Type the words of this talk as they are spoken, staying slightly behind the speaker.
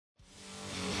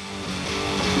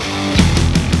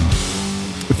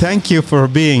Thank you for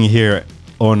being here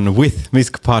on With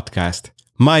Misk podcast.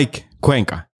 Mike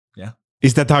Cuenca. Yeah.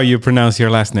 Is that how you pronounce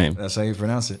your last name? That's how you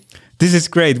pronounce it. This is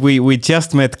great. We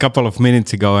just met a couple of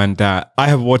minutes ago, and I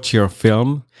have watched your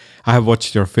film.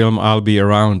 I'll Be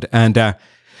Around. And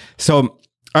so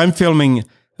I'm filming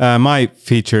my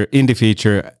indie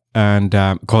feature, and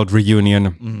called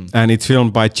Reunion. And it's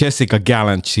filmed by Jessica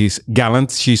Gallant. She's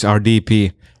our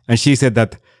DP. And she said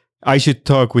that I should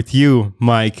talk with you,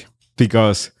 Mike,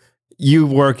 because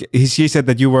she said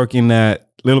that you work in a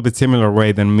little bit similar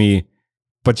way than me,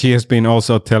 but she has been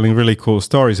also telling really cool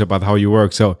stories about how you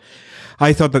work. So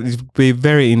I thought that it would be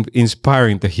very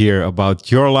inspiring to hear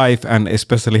about your life, and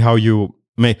especially how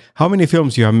many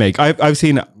films you have made. I've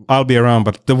seen I'll Be Around,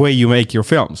 but the way you make your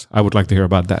films, I would like to hear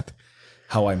about that.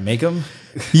 How I make them?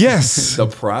 Yes.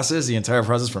 The entire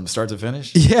process from start to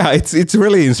finish? Yeah, it's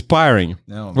really inspiring.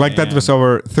 That was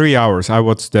over 3 hours. I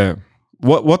watched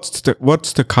what's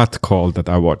the cut called that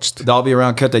I watched? The I'll Be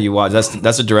Around cut that you watch.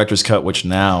 That's a director's cut, which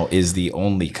now is the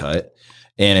only cut,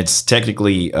 and it's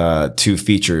technically 2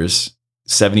 features,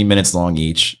 70 minutes long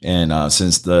each. And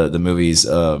since the movie's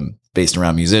based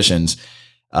around musicians,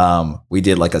 we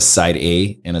did like a side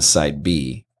A and a side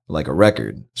B, like a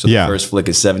record. So the first flick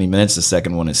is 70 minutes, the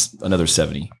second one is another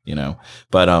 70,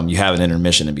 but you have an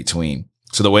intermission in between.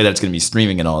 So the way that it's going to be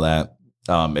streaming and all that,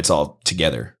 it's all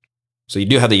together. So you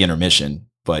do have the intermission,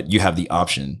 but you have the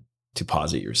option to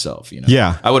pause it yourself.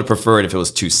 Yeah, I would prefer it if it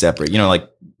was 2 separate.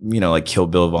 Like Kill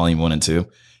Bill Volume 1 and 2,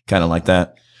 kind of like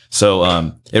that.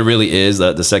 So it really is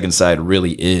the second side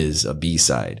really is a B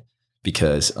side,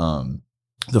 because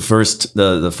the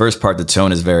first part, the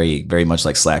tone is very, very much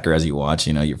like Slacker. As you watch,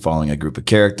 you're following a group of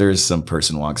characters. Some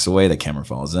person walks away, the camera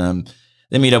follows them.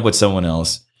 They meet up with someone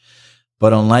else.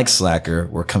 But unlike Slacker,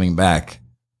 we're coming back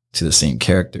to the same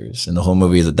characters, and the whole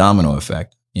movie is a domino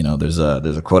effect. There's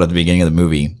a quote at the beginning of the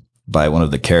movie by one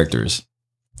of the characters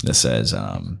that says,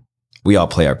 "We all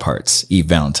play our parts." Eve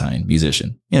Valentine,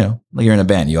 musician. Like you're in a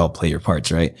band, you all play your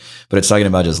parts, right? But it's talking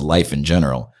about just life in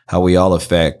general, how we all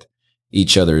affect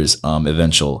each other's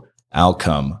eventual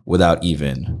outcome without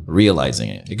even realizing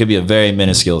it. It could be a very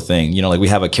minuscule thing. Like we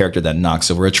have a character that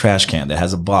knocks over a trash can that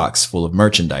has a box full of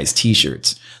merchandise,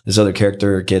 t-shirts. This other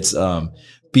character gets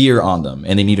beer on them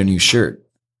and they need a new shirt,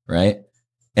 right?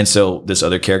 And so this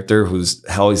other character who's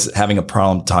always having a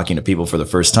problem talking to people for the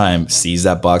first time sees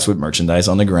that box with merchandise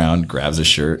on the ground, grabs a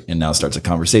shirt, and now starts a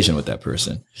conversation with that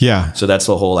person. Yeah. So that's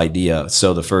the whole idea.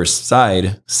 So the first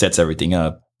side sets everything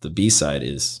up. The B side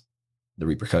is the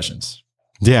repercussions.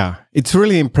 Yeah, it's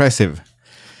really impressive.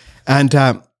 And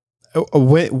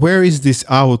where is this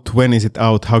out? When is it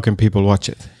out? How can people watch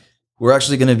it? We're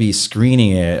actually going to be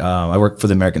screening it. I work for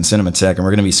the American Cinematheque, and we're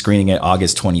going to be screening it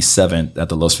August 27th at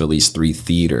the Los Feliz 3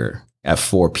 Theater at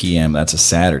 4 p.m. That's a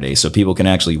Saturday. So people can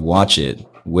actually watch it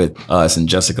with us, and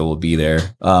Jessica will be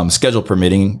there. Schedule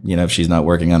permitting, if she's not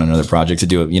working on another project to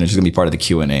do it, she's going to be part of the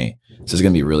Q&A. So it's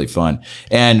going to be really fun.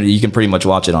 And you can pretty much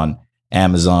watch it on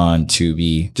Amazon,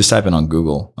 Tubi. Just type in on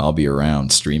Google, I'll Be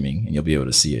Around streaming, and you'll be able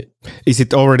to see it. Is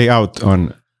it already out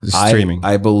on streaming?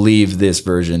 I believe this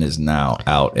version is now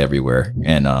out everywhere.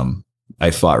 And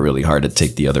I fought really hard to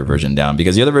take the other version down,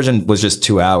 because the other version was just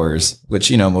 2 hours,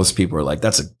 which, most people are like,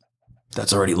 that's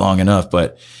already long enough.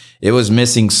 But it was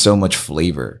missing so much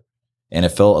flavor, and it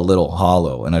felt a little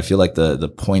hollow. And I feel like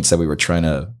the points that we were trying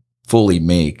to fully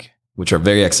make, which are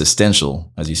very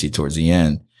existential, as you see towards the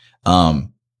end,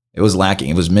 it was lacking.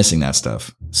 It was missing that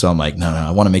stuff. So I'm like, no,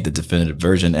 I want to make the definitive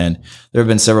version. And there have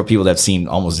been several people that have seen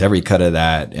almost every cut of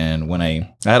that. And when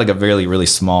I had like a really, really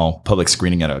small public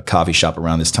screening at a coffee shop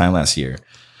around this time last year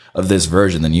of this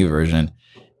version, the new version.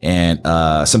 And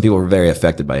some people were very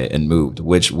affected by it and moved,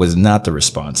 which was not the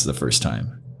response the first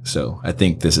time. So I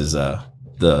think this is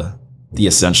the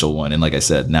essential one. And like I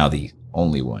said, now the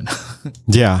only one.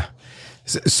 Yeah.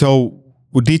 So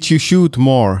did you shoot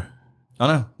more?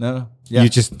 Oh, no. Yeah. You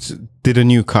just did a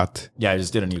new cut. Yeah, I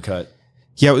just did a new cut.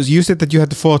 Yeah, you said that you had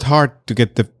to fought hard to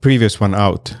get the previous one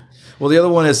out. Well, the other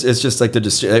one is just like the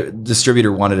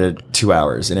distributor wanted it 2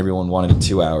 hours, and everyone wanted it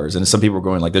 2 hours, and some people were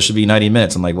going like, "This should be 90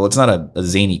 minutes." I'm like, "Well, it's not a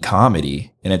zany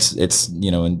comedy, and it's Dazed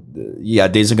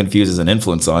and Confused is an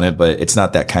influence on it, but it's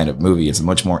not that kind of movie. It's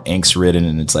much more angst ridden,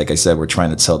 and it's like I said, we're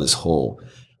trying to tell this whole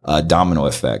domino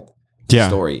effect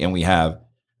story, and we have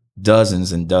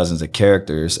dozens and dozens of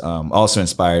characters, also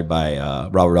inspired by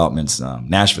Robert Altman's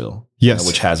Nashville,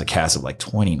 which has a cast of like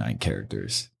 29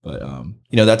 characters. But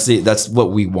that's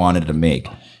what we wanted to make,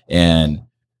 and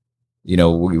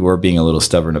we were being a little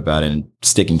stubborn about it and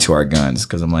sticking to our guns,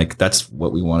 because I'm like, that's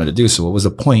what we wanted to do. So what was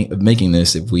the point of making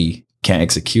this if we can't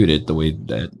execute it the way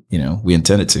that we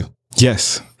intended to?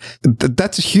 Yes.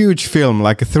 That's a huge film,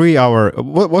 like a 3 hour.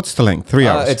 What's the length? 3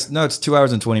 hours? It's 2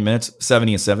 hours and 20 minutes,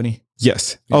 70 and 70.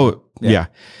 Yes. Oh, yeah.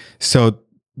 So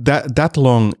that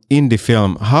long indie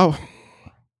film, how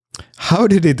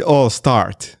did it all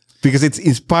start? Because it's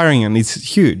inspiring and it's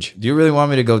huge. Do you really want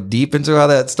me to go deep into how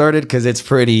that started? Because it's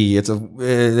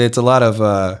a lot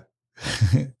of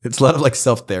it's a lot of like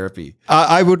self-therapy.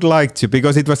 I would like to,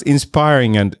 because it was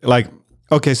inspiring and like,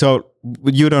 okay, so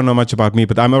you don't know much about me,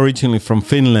 but I'm originally from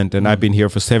Finland and I've been here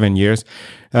for 7 years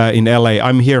in LA.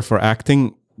 I'm here for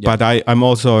acting, but I'm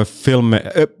also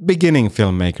a beginning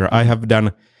filmmaker. I have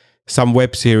done some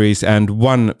web series and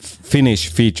one Finnish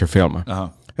feature film.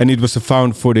 And it was a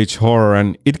found footage horror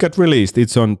and it got released.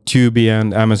 It's on Tubi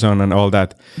and Amazon and all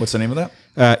that. What's the name of that?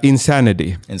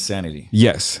 Insanity. Insanity.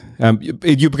 Yes.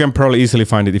 You can probably easily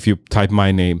find it if you type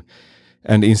my name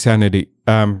and Insanity.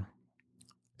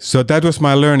 So that was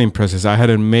my learning process. I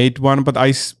hadn't made one, but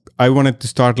I wanted to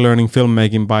start learning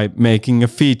filmmaking by making a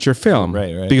feature film.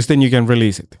 Right. Because then you can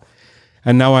release it.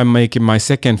 And now I'm making my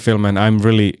second film and I'm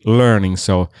really learning.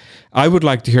 So I would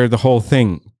like to hear the whole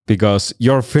thing because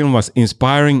your film was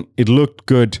inspiring. It looked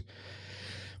good.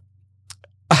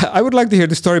 I would like to hear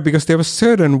the story because there was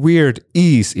certain weird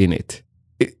ease in it.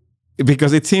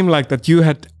 Because it seemed like that you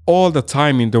had all the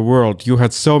time in the world. You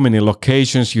had so many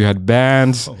locations, you had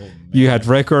bands, you had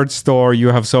record store, you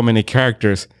have so many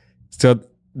characters. So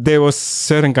there was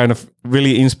certain kind of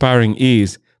really inspiring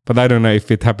ease. But I don't know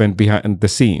if it happened behind the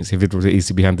scenes, if it was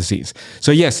easy behind the scenes.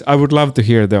 So yes, I would love to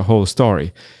hear the whole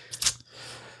story.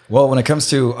 Well, when it comes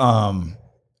to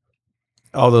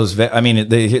all those,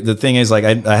 the thing is, like,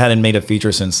 I hadn't made a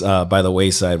feature since By the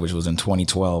Wayside, which was in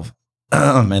 2012.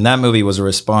 And that movie was a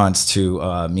response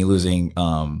to me losing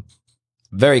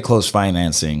very close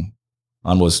financing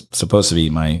on what's supposed to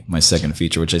be my second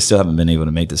feature, which I still haven't been able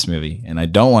to make this movie. And I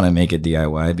don't want to make it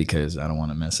DIY because I don't want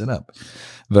to mess it up.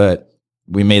 But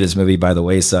we made this movie By the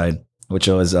Wayside, which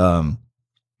was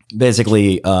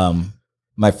basically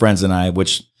my friends and I,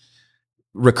 which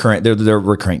they're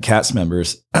recurrent cast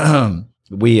members.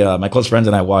 My close friends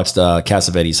and I watched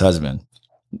Cassavetes' Husband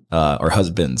or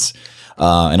Husbands,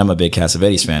 and I'm a big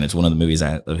Cassavetes fan. It's one of the movies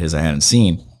of his I hadn't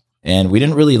seen, and we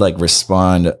didn't really like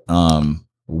respond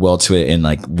well to it. And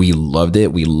like we loved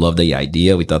it. We loved the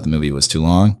idea. We thought the movie was too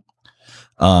long.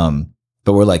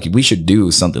 But we're like, we should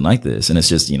do something like this. And it's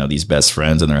just, these best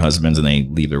friends and their husbands, and they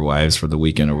leave their wives for the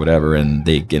weekend or whatever, and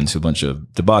they get into a bunch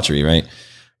of debauchery, right?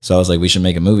 So I was like, we should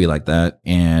make a movie like that,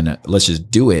 and let's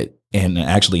just do it and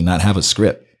actually not have a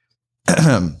script.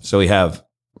 So we have,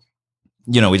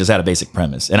 we just had a basic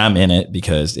premise, and I'm in it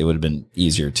because it would have been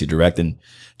easier to direct. And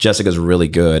Jessica's really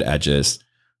good at just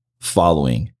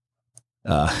following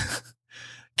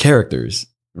characters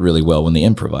really well when they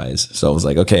improvise. So I was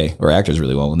like, okay, or actors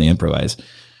really well when they improvise.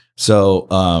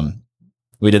 So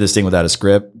we did this thing without a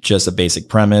script, just a basic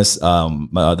premise.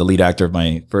 The lead actor of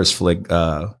my first flick,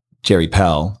 Jerry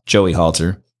Powell, Joey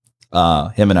Halter,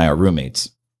 him and I are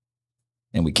roommates,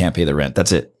 and we can't pay the rent.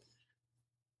 That's it.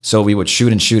 So we would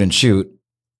shoot,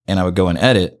 and I would go and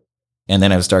edit, and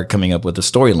then I would start coming up with a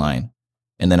storyline.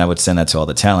 And then I would send that to all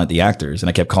the talent, the actors, and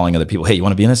I kept calling other people, hey, you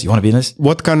want to be in this? You want to be in this?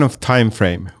 What kind of time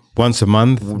frame? Once a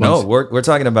month? No, we're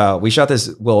talking about, we shot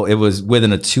this, well, it was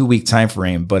within a 2-week time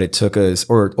frame, but it took us,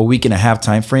 or a week and a half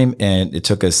time frame, and it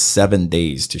took us 7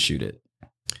 days to shoot it.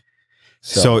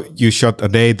 So you shot a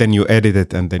day, then you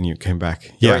edited, and then you came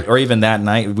back. Yeah. Or even that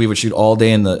night, we would shoot all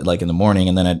day in the morning,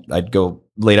 and then I'd go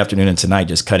late afternoon into night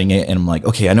just cutting it, and I'm like,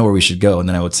 okay, I know where we should go. And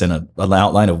then I would send an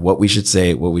outline of what we should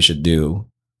say, what we should do,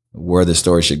 where the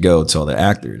story should go to all the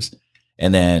actors.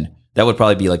 And then that would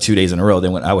probably be like 2 days in a row.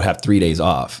 Then I would have 3 days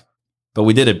off. But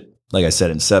we did it, like I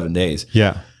said, in 7 days.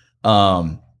 Yeah.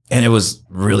 And it was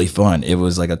really fun. It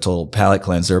was like a total palate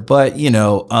cleanser. But,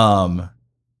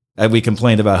 we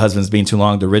complained about Husbands being too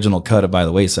long. The original cut of By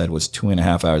the Wayside was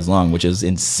 2.5 hours long, which is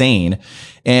insane.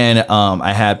 And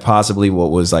I had possibly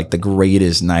what was like the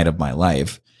greatest night of my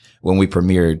life when we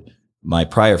premiered my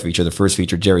prior feature, the first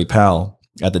feature, Jerry Powell,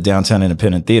 at the Downtown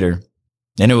Independent Theater.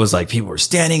 And it was like people were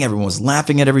standing, everyone was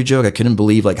laughing at every joke. I couldn't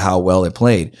believe like how well it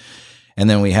played. And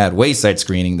then we had Wayside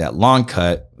screening, that long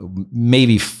cut,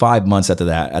 maybe 5 months after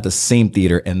that at the same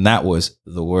theater. And that was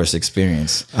the worst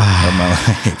experience of my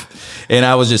life. And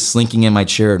I was just slinking in my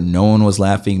chair. No one was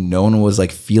laughing. No one was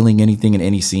like feeling anything in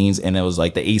any scenes. And it was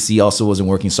like the AC also wasn't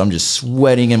working. So I'm just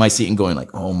sweating in my seat and going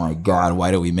like, oh my God,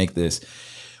 why do we make this?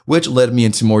 Which led me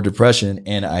into more depression.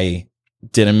 And I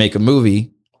didn't make a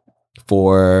movie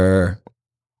for,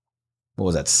 what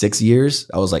was that, 6 years?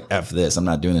 I was like, F this, I'm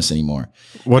not doing this anymore.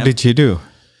 What did you do?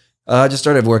 I just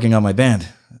started working on my band.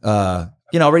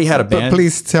 I already had a But band.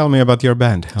 please tell me about your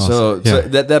band. So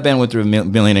that band went through a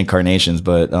million incarnations,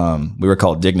 but we were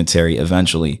called Dignitary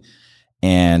eventually.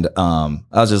 And I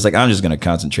was just like, I'm just going to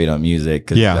concentrate on music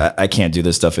because I can't do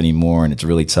this stuff anymore. And it's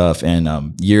really tough.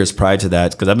 And years prior to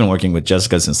that, because I've been working with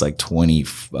Jessica since like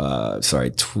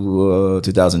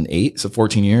 2008. So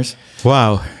 14 years.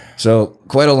 Wow. So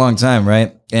quite a long time,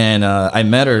 right? And I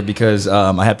met her because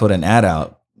I had put an ad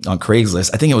out on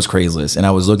Craigslist. I think it was Craigslist. And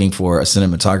I was looking for a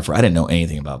cinematographer. I didn't know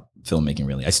anything about filmmaking,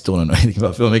 really. I still don't know anything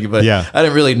about filmmaking, but I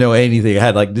didn't really know anything. I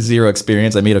had like zero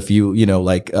experience. I made a few,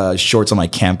 shorts on my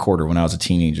camcorder when I was a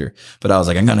teenager. But I was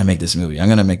like, I'm going to make this movie.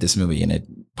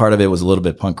 And part of it was a little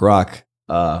bit punk rock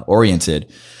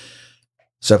oriented.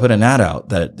 So I put an ad out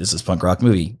that this is punk rock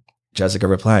movie. Jessica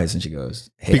replies and she goes,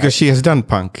 hey, because she has done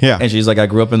punk. Yeah. And she's like, I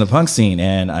grew up in the punk scene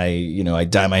and I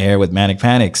dye my hair with Manic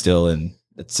Panic still and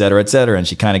et cetera, et cetera. And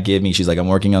she kind of gave me, she's like, I'm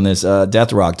working on this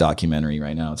death rock documentary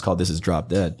right now. It's called This Is Drop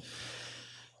Dead.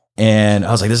 And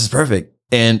I was like, this is perfect.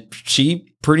 And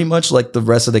she pretty much like the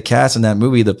rest of the cast in that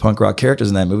movie, the punk rock characters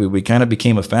in that movie, we kind of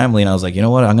became a family. And I was like, you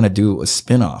know what? I'm going to do a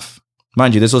spinoff.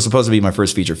 Mind you, this was supposed to be my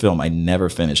first feature film. I never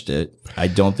finished it. I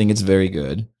don't think it's very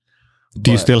good.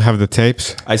 Do you still have the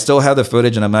tapes? I still have the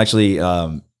footage and I'm actually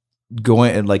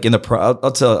going and like in the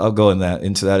I'll go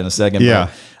into that in a second. Yeah.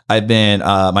 But I've been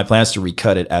my plan is to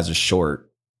recut it as a short.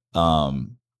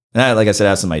 And like I said,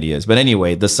 I have some ideas. But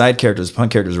anyway, the side characters,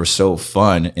 punk characters were so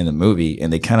fun in the movie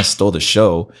and they kind of stole the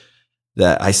show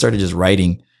that I started just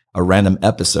writing a random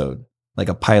episode, like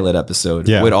a pilot episode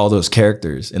with all those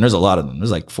characters. And there's a lot of them. There's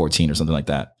like 14 or something like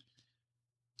that.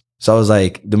 So I was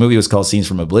like, the movie was called Scenes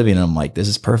from Oblivion. And I'm like, this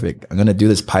is perfect. I'm going to do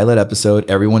this pilot episode.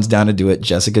 Everyone's down to do it.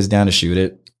 Jessica's down to shoot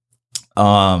it.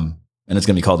 And it's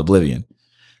going to be called Oblivion.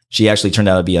 She actually turned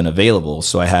out to be unavailable.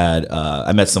 So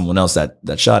I met someone else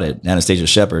that shot it, Anastasia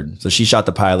Shepard. So she shot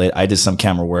the pilot. I did some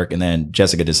camera work and then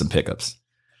Jessica did some pickups.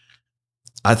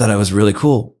 I thought it was really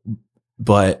cool.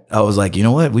 But I was like, you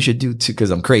know what? We should do two, because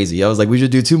I'm crazy. I was like, we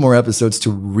should do 2 more episodes to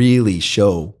really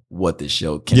show what this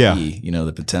show can be,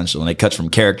 the potential. And it cuts from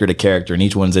character to character and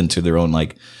each one's into their own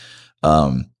like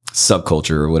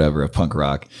subculture or whatever of punk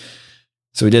rock.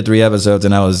 So we did 3 episodes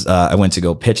and I went to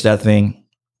go pitch that thing.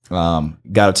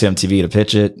 Got up to MTV to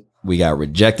pitch it. We got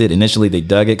rejected. Initially they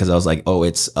dug it because I was like,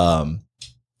 it's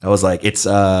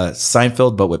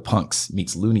Seinfeld, but with punks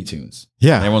meets Looney Tunes.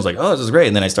 Yeah. And everyone's like, oh, this is great.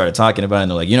 And then I started talking about it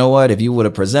and they're like, you know what? If you would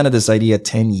have presented this idea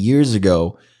 10 years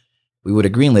ago, we would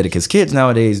have greenlit it because kids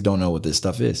nowadays don't know what this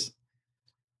stuff is.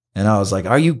 And I was like,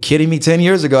 are you kidding me? 10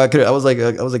 years ago, I was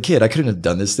a kid. I couldn't have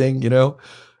done this thing, we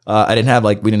didn't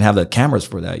have the cameras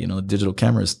for that, digital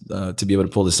cameras to be able to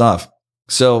pull this off.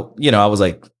 So, I was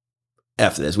like,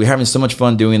 F this. We're having so much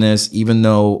fun doing this, even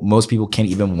though most people can't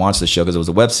even watch the show because it was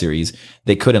a web series.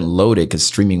 They couldn't load it because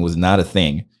streaming was not a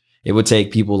thing. It would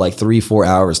take people like 3-4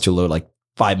 hours to load like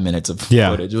 5 minutes of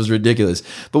footage. It was ridiculous.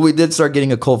 But we did start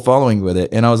getting a cult following with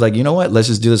it. And I was like, you know what? Let's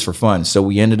just do this for fun. So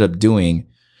we ended up doing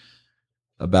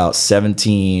about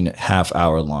 17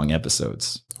 half-hour long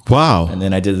episodes. Wow. And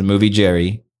then I did the movie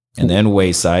Jerry. And then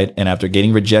Wayside, and after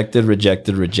getting rejected,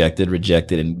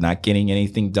 and not getting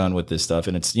anything done with this stuff,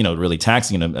 and it's really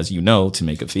taxing them, as to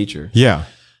make a feature. Yeah,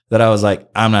 that I was like,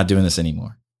 I'm not doing this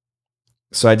anymore.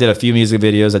 So I did a few music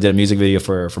videos. I did a music video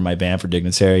for my band, for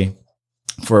Dignitary,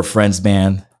 for a friend's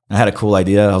band. I had a cool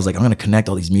idea. I was like, I'm going to connect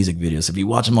all these music videos. If you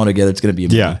watch them all together, it's going to be a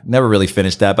movie. Yeah. Never really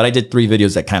finished that, but I did 3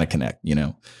 videos that kind of connect.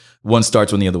 One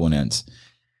starts when the other one ends.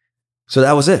 So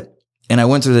that was it. And I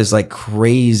went through this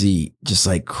crazy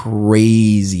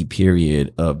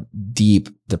period of deep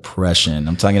depression.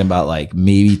 I'm talking about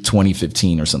maybe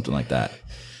 2015 or something like that.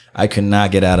 I could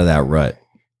not get out of that rut.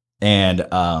 And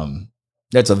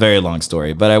that's a very long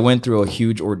story, but I went through a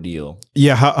huge ordeal.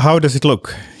 Yeah. How does it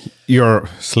look? You're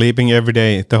sleeping every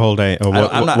day, the whole day? Or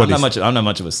I'm not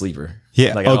much of a sleeper.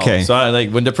 Yeah. Okay. So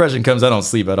when depression comes, I don't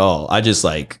sleep at all. I just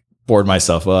board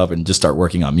myself up and just start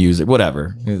working on music,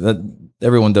 whatever.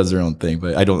 Everyone does their own thing,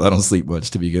 but I don't sleep much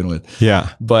to begin with. Yeah.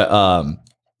 But I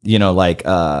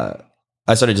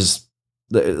started just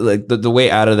the way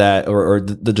out of that or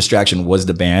the distraction was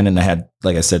the band. And I had,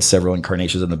 like I said, several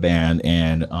incarnations of the band.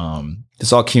 And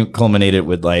this all culminated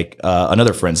with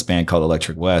another friend's band called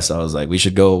Electric West. I was like, we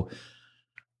should go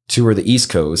tour the East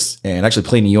Coast and actually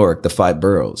play New York, the 5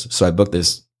 boroughs. So I booked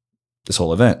this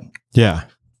whole event. Yeah.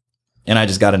 And I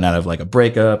just got it out of a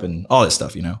breakup and all this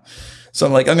stuff, So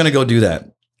I'm like, I'm going to go do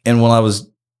that. And while I was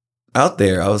out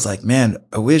there, I was like, man,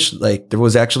 I wish there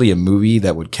was actually a movie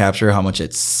that would capture how much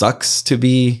it sucks to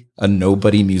be a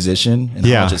nobody musician and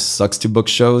how much it sucks to book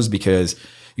shows because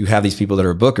you have these people that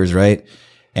are bookers, right?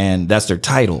 And that's their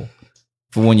title.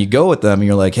 But when you go with them and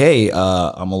you're like, hey,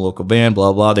 I'm a local band,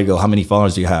 blah, blah, they go, how many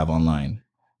followers do you have online?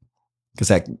 Because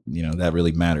that, that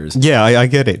really matters. Yeah, I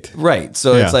get it. Right.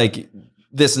 So it's like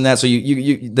this and that. So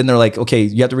you then they're like, okay,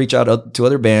 you have to reach out to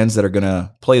other bands that are going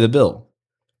to play the bill.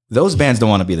 Those bands don't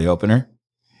want to be the opener.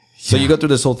 So you go through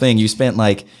this whole thing. You spent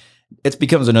it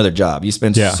becomes another job. You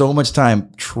spend so much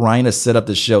time trying to set up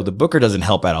the show. The booker doesn't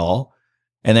help at all.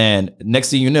 And then next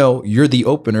thing you know, you're the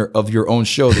opener of your own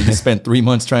show that you spent 3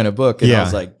 months trying to book. And I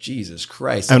was like, Jesus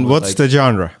Christ. And what's the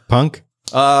genre? Punk?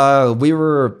 We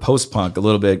were post-punk, a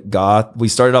little bit goth. We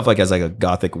started off as a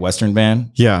gothic Western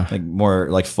band. Yeah. Like more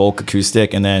like folk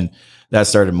acoustic. And then that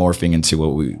started morphing into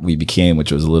what we became,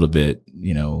 which was a little bit,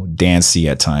 dancey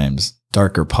at times.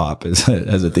 Darker pop as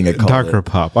a thing I call it. Darker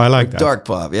pop. I like that. Dark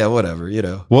pop. Yeah, whatever,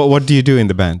 What do you do in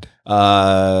the band?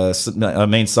 A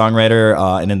main songwriter.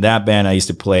 And in that band, I used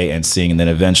to play and sing, and then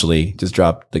eventually just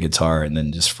dropped the guitar and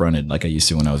then just fronted like I used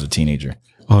to when I was a teenager.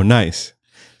 Oh, nice.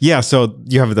 Yeah, so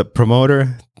you have the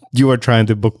promoter. You were trying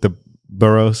to book the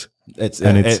boroughs. It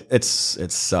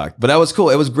sucked, but that was cool.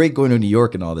 It was great going to New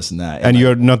York and all this and that. And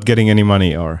you're not getting any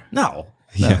money, or no,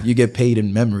 you get paid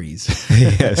in memories.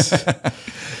 Yes.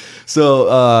 So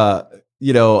I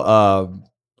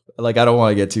don't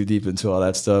want to get too deep into all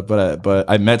that stuff, but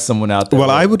I met someone out there.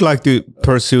 Well, I would like to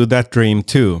pursue that dream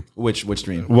too. Which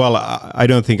dream? Well, I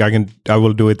don't think I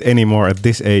will do it anymore at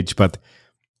this age, but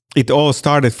it all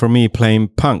started for me playing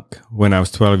punk when I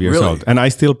was 12 years old, and I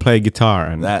still play guitar.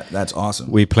 And that's awesome.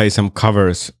 We play some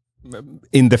covers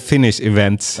in the Finnish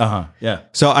events. Yeah.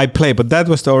 So I play, but that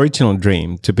was the original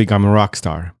dream, to become a rock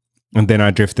star. And then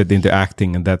I drifted into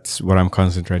acting, and that's what I'm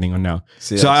concentrating on now.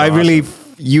 See, so I really,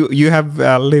 you have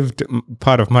lived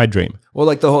part of my dream. Well,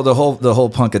 like the whole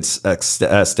punk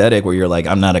aesthetic, where you're like,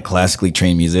 I'm not a classically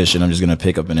trained musician. I'm just gonna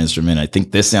pick up an instrument. I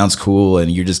think this sounds cool,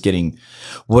 and you're just getting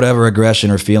whatever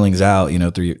aggression or feelings out,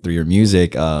 through your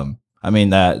music. I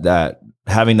mean that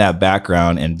having that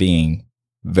background and being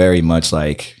very much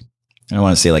like, I don't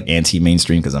want to say like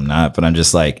anti-mainstream because I'm not, but I'm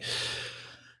just like.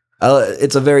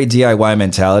 It's a very DIY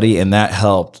mentality, and that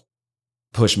helped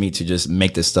push me to just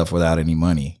make this stuff without any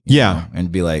money.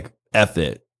 And be like, F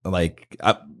it. Like,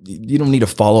 you don't need to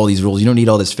follow all these rules. You don't need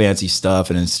all this fancy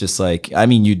stuff. And it's just like, I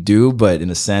mean, you do, but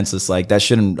in a sense, it's like that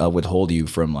shouldn't withhold you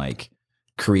from like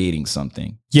creating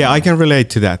something. Yeah, I can relate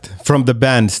to that from the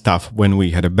band stuff when we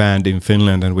had a band in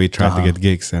Finland and we tried to get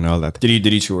gigs and all that. Did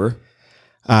he tour?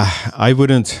 I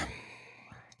wouldn't.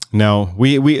 No,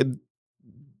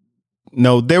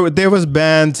 No, there was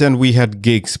bands and we had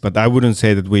gigs, but I wouldn't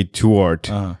say that we toured.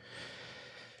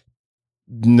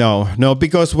 No,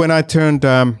 because when I turned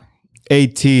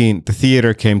 18, the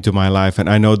theater came to my life, and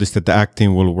I noticed that the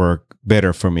acting will work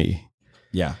better for me.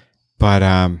 Yeah, but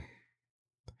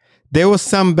there was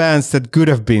some bands that could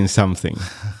have been something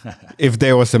if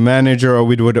there was a manager, or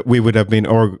we would have been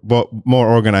more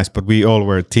organized. But we all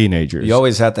were teenagers. You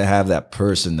always have to have that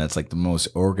person that's like the most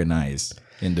organized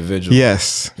individual.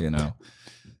 Yes.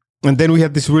 And then we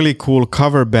had this really cool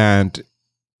cover band,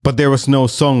 but there was no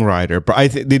songwriter.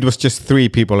 But it was just 3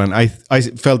 people, and I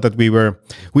felt that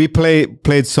we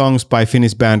played songs by a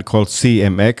Finnish band called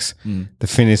CMX. The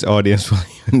Finnish audience will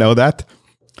know that.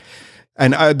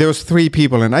 And there was 3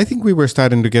 people, and I think we were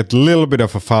starting to get a little bit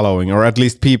of a following, or at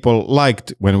least people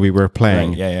liked when we were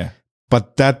playing. Right, yeah.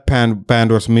 But that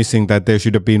band was missing that there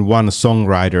should have been one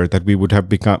songwriter that we would have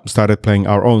started playing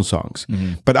our own songs.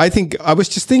 But I think I was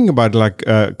just thinking about it like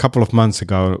a couple of months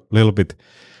ago, a little bit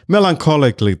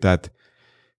melancholically, that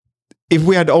if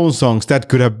we had own songs, that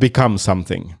could have become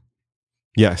something.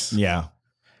 Yes. Yeah.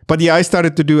 But yeah, I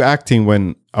started to do acting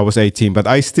when I was 18, but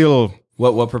I still...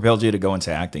 What propelled you to go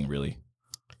into acting, really?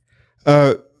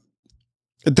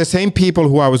 The same people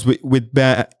who I was with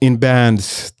in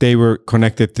bands, they were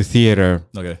connected to theater.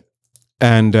 Okay.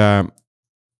 And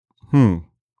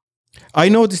I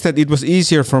noticed that it was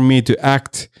easier for me to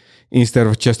act instead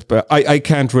of just. I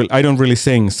don't really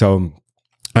sing, so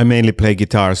I mainly play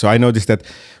guitar. So I noticed that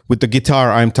with the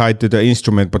guitar, I'm tied to the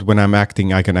instrument, but when I'm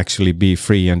acting, I can actually be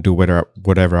free and do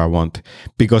whatever I want,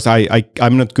 because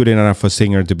I'm not good enough a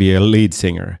singer to be a lead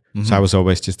singer. So I was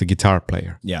always just a guitar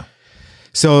player. Yeah.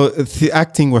 So the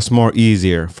acting was more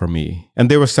easier for me. And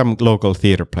there was some local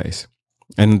theater place.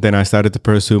 And then I started to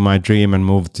pursue my dream and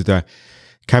moved to the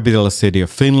capital city of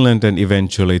Finland, and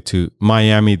eventually to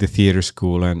Miami, the theater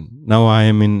school. And now I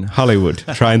am in Hollywood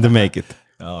trying to make it.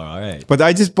 Oh, all right. But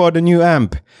I just bought a new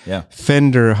amp. Yeah.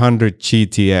 Fender 100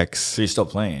 GTX. So you're still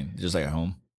playing, just like at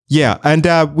home? Yeah. And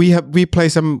we play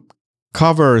some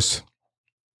covers.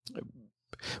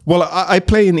 Well, I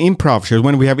play in improv shows.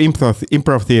 When we have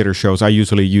improv theater shows, I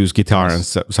usually use guitar and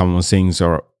someone sings,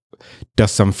 or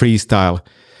does some freestyle,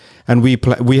 and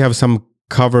we have some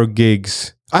cover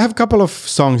gigs. I have a couple of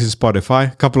songs in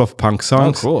Spotify, a couple of punk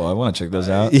songs. Oh, cool! I want to check those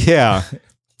out. Yeah,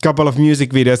 couple of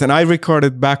music videos, and I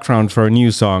recorded background for a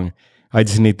new song. I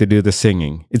just need to do the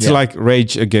singing. It's like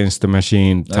Rage Against the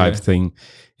Machine type thing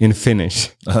in Finnish.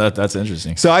 That's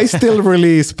interesting. So I still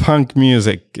release punk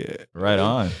music. Right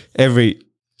on. Every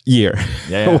year.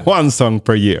 Yeah. One song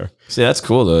per year. See, that's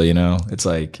cool though. You know, it's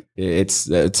like, it's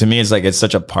to me, it's like, it's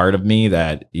such a part of me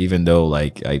that even though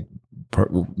like I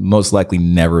most likely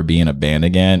never be in a band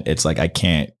again, it's like I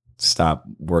can't stop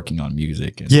working on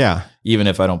music. And even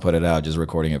if I don't put it out, just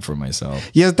recording it for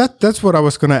myself. Yeah, that's what I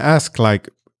was gonna ask. Like,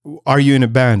 are you in a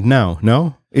band now?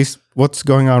 No? What's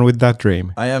going on with that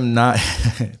dream? I am not.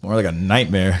 More like a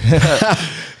nightmare.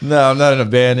 No, I'm not in a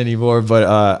band anymore. But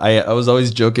I was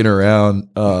always joking around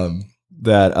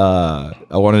that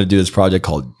I wanted to do this project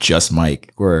called Just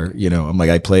Mike, where, you know, I'm like,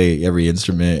 I play every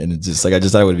instrument, and it's just like, I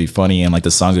just thought it would be funny, and like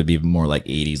the songs would be more like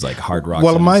 80s, like hard rock.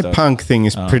 Well, my stuff. punk thing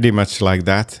is pretty much like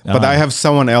that, but I have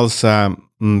someone else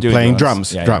playing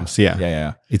drums.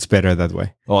 Yeah. It's better that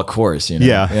way. Well, of course, you know.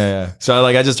 Yeah. So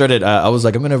like, I just started. I was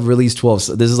like, I'm gonna release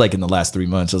 12. This is like in the last 3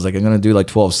 months. I was like, I'm gonna do like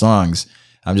 12 songs.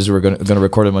 We're gonna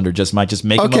record them under Just Mike. Just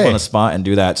make them up on the spot and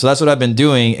do that. So that's what I've been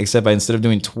doing. Except instead of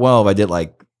doing 12, I did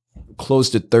like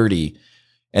close to 30.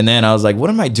 And then I was like, what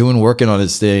am I doing working on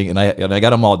this thing? And I got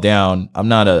them all down. I'm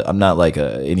not like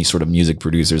any sort of music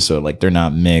producer. So like, they're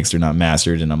not mixed, they're not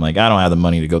mastered. And I'm like, I don't have the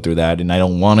money to go through that. And I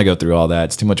don't want to go through all that.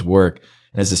 It's too much work.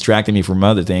 And it's distracting me from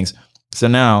other things. So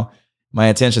now my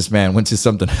attention span went to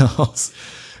something else.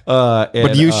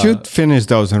 But you should finish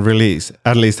those and release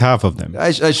at least half of them.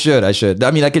 I should.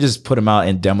 I mean, I could just put them out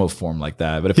in demo form like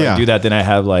that. But if I do that, then I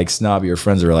have like snobbier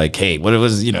friends who are like, hey, what it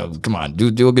was, you know, come on,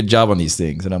 do a good job on these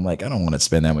things. And I'm like, I don't want to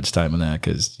spend that much time on that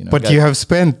because, you know. But you have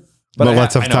spent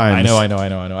lots of time. I know. I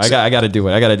got to do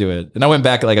it. And I went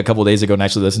back like a couple of days ago and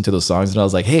actually listened to those songs, and I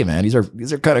was like, hey, man, these are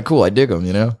kind of cool. I dig them,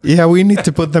 you know? Yeah, we need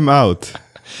to put them out.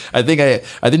 I think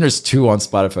there's 2 on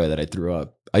Spotify that I threw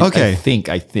up. I think,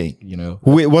 you know.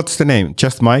 What's the name?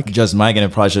 Just Mike? Just Mike, and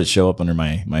it probably should show up under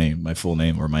my full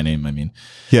name, or my name, I mean.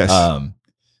 Yes.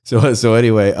 So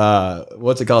anyway,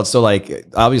 what's it called? So like,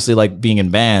 obviously, like being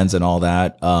in bands and all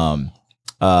that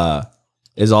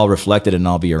is all reflected in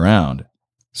I'll Be Around.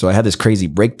 So I had this crazy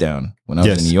breakdown when I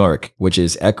was in New York, which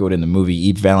is echoed in the movie.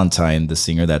 Eve Valentine, the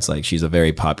singer, that's like, she's a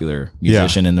very popular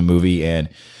musician in the movie, and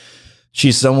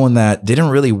she's someone that didn't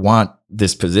really want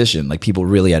this position. Like, people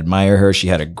really admire her. She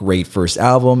had a great first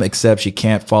album, except she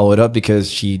can't follow it up because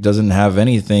she doesn't have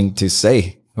anything to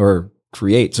say or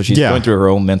create. So she's going through her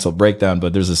own mental breakdown.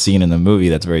 But there's a scene in the movie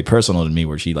that's very personal to me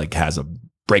where she like has a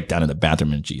breakdown in the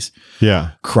bathroom and she's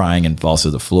crying and falls to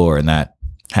the floor. And that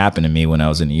happened to me when I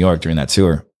was in New York during that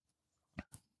tour.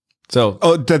 So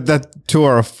that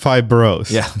tour of 5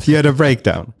 boroughs. Yeah. You had a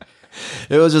breakdown.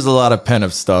 It was just a lot of pent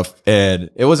up stuff, and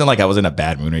it wasn't like I was in a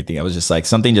bad mood or anything. I was just like,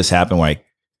 something just happened where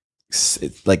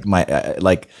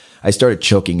I started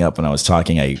choking up when I was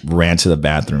talking. I ran to the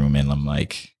bathroom and I'm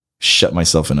like, shut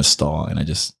myself in a stall, and I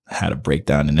just had a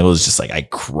breakdown. And it was just like, I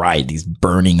cried these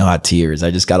burning hot tears. I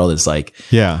just got all this like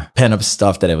pent up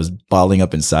stuff that it was bottling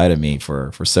up inside of me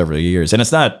for several years. And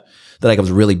it's not that like I was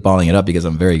really balling it up, because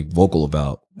I'm very vocal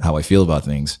about how I feel about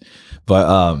things.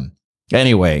 But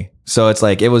anyway. So it's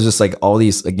like, it was just like all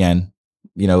these, again,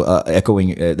 you know, echoing,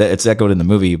 it's echoed in the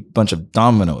movie, a bunch of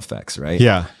domino effects, right?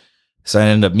 Yeah. So I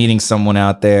ended up meeting someone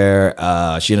out there.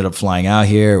 She ended up flying out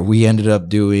here. We ended up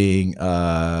doing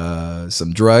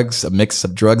some drugs, a mix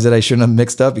of drugs that I shouldn't have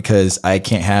mixed up, because I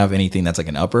can't have anything that's like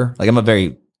an upper. Like, I'm a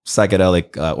very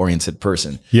psychedelic oriented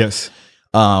person. Yes.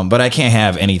 But I can't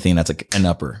have anything that's like an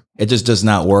upper. It just does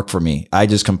not work for me. I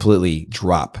just completely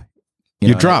drop.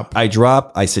 You drop. I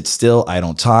drop. I sit still. I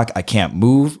don't talk. I can't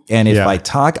move. And if I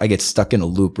talk, I get stuck in a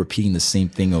loop, repeating the same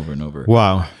thing over and over.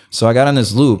 Wow. So I got on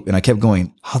this loop, and I kept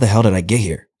going, how the hell did I get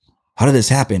here? How did this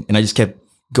happen? And I just kept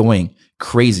going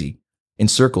crazy in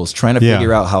circles, trying to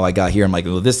figure out how I got here. I'm like,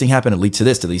 well, this thing happened. It leads to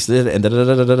this, and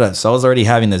da-da-da-da-da-da. So I was already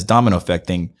having this domino effect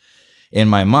thing in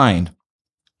my mind.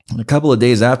 And a couple of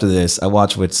days after this, I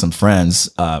watched with some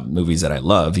friends movies that I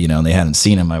love, you know, and they hadn't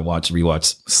seen them. I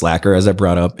rewatched Slacker, as I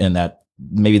brought up, and that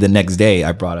maybe the next day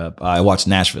I I watched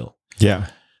Nashville. Yeah.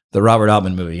 The Robert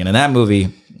Altman movie. And in that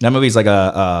movie's like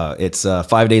it's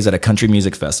 5 days at a country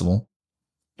music festival,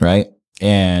 right?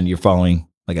 And you're following,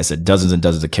 like I said, dozens and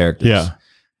dozens of characters. Yeah.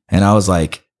 And I was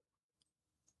like,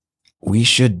 we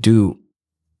should do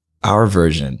our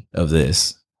version of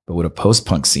this, but with a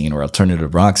post-punk scene or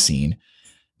alternative rock scene,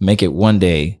 make it one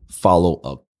day follow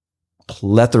a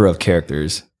plethora of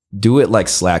characters do it like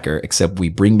Slacker, except we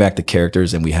bring back the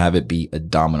characters and we have it be a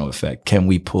domino effect. Can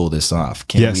we pull this off?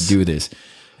 Can we do this?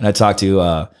 And I talked to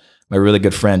my really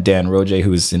good friend Dan Roje,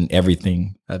 who's in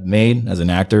everything I've made as an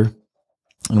actor,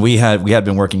 and we had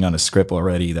been working on a script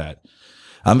already that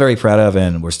I'm very proud of,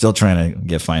 and we're still trying to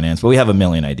get financed, but we have a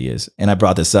million ideas. And I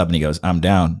brought this up, and he goes, "I'm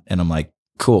down," and I'm like,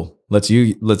 "Cool, let's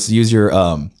use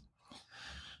your."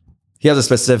 He has a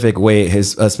specific way, a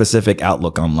specific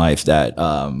outlook on life that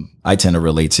I tend to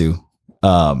relate to,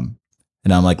 and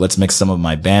I'm like, let's mix some of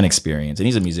my band experience. And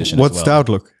he's a musician. What's as well. the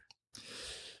outlook?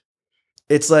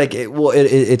 It's like,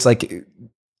 it's like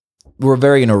we're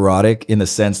very neurotic in the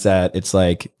sense that it's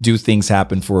like, do things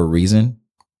happen for a reason?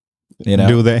 You know,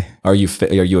 do they? Are you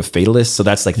a fatalist? So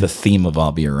that's like the theme of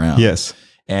I'll Be Around. Yes.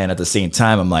 And at the same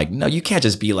time, I'm like, no, you can't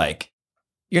just be like,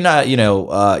 you're not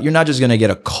just gonna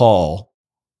get a call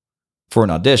for an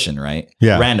audition, right?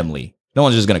 Yeah. Randomly. No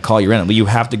one's just going to call you randomly. You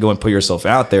have to go and put yourself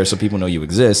out there so people know you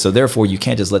exist. So therefore, you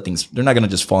can't just let things, they're not going to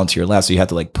just fall into your lap. So you have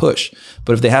to like push.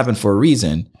 But if they happen for a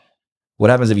reason, what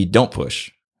happens if you don't push?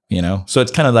 You know? So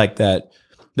it's kind of like that.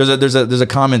 There's a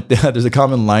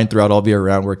common line throughout I'll Be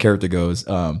Around where a character goes,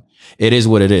 it is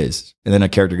what it is. And then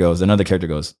another character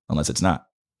goes, unless it's not.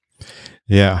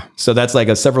 Yeah. So that's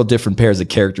like several different pairs of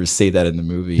characters say that in the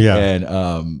movie. Yeah.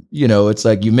 And, it's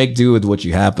like you make do with what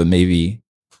you have, but maybe,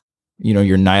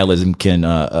 your nihilism can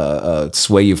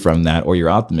sway you from that, or your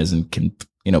optimism can,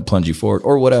 plunge you forward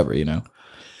or whatever,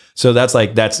 So that's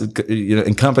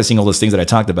encompassing all those things that I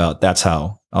talked about. That's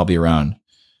how I'll Be Around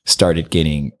started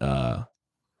getting,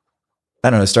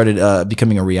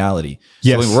 becoming a reality.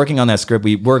 Yes. So when we were working on that script,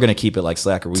 we were going to keep it like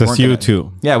Slacker. Just you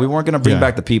two. Yeah. We weren't going to bring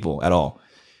back the people at all.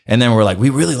 And then we're like,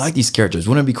 we really like these characters.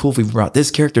 Wouldn't it be cool if we brought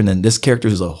this character and then this character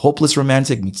who's a hopeless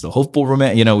romantic meets the hopeful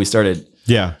romantic? We started,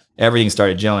 everything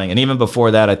started gelling. And even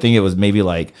before that, I think it was maybe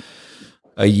like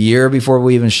a year before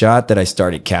we even shot that I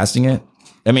started casting it.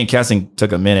 I mean, casting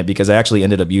took a minute because I actually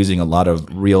ended up using a lot of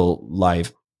real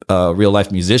life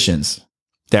musicians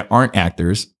that aren't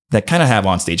actors that kind of have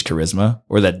onstage charisma,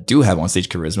 or that do have onstage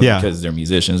charisma because they're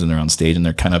musicians and they're on stage and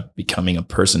they're kind of becoming a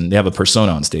person. They have a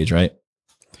persona on stage, right?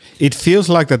 It feels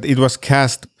like that it was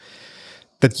cast,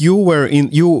 that you are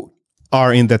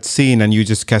in that scene and you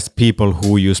just cast people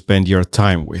who you spend your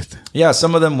time with. Yeah,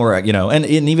 some of them were, and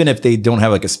even if they don't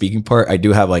have like a speaking part, I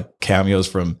do have like cameos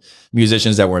from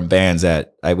musicians that were in bands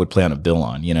that I would play on a bill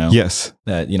on, Yes.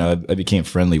 That, I became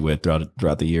friendly with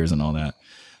throughout the years and all that.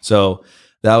 So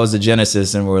that was the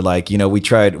genesis. And we're like, we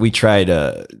tried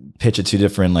to pitch it to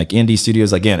different like indie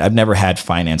studios. Again, I've never had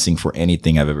financing for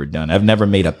anything I've ever done. I've never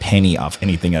made a penny off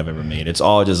anything I've ever made. It's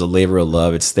all just a labor of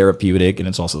love. It's therapeutic, and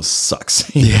it's also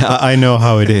sucks. Yeah, I know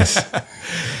how it is.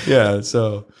 Yeah.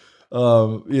 So,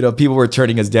 people were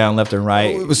turning us down left and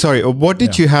right. Oh, sorry. What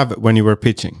did you have when you were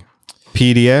pitching?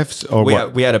 PDFs or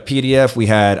what? We had a PDF.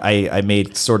 I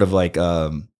made sort of like,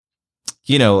 like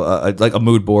a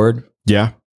mood board.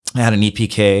 Yeah. I had an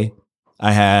EPK.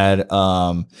 I had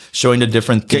showing the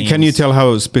different themes. Can you tell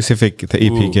how specific the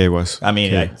EPK was? I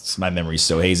mean, my memory's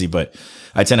so hazy, but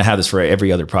I tend to have this for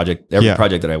every other project,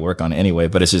 project that I work on anyway.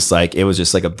 But it's just like, it was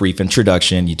just like a brief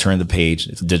introduction. You turn the page,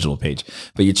 it's a digital page,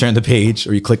 but you turn the page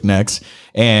or you click next,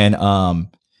 and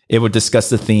it would discuss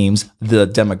the themes, the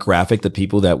demographic, the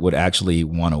people that would actually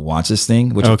want to watch this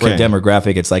thing, which for a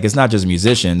demographic, it's not just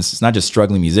musicians. It's not just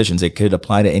struggling musicians. It could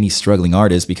apply to any struggling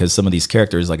artist, because some of these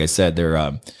characters, like I said,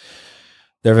 they're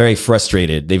very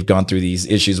frustrated. They've gone through these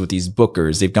issues with these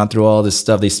bookers. They've gone through all this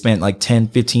stuff. They spent like 10,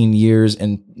 15 years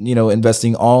and,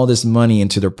 investing all this money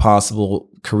into their possible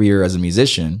career as a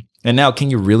musician. And now, can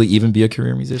you really even be a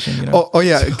career musician? Oh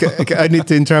yeah, I need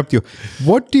to interrupt you.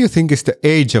 What do you think is the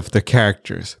age of the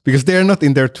characters? Because they're not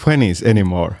in their 20s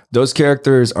anymore. Those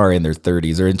characters are in their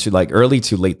 30s. They're into like early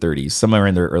to late 30s. Some are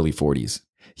in their early 40s.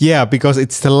 Yeah, because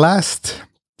it's the last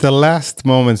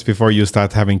moments before you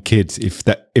start having kids,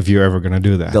 if you're ever gonna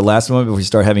do that. The last moment before you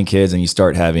start having kids and you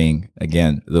start having,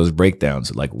 again, those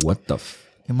breakdowns, like, what the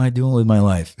am I doing with my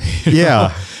life?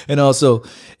 Yeah. And also,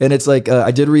 and it's like,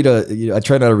 I did read I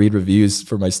try not to read reviews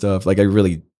for my stuff. Like, I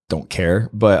really don't care.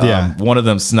 But one of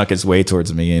them snuck its way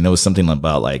towards me, and it was something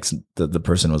about like, the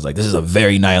person was like, this is a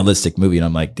very nihilistic movie. And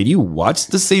I'm like, did you watch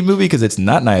the same movie? Because it's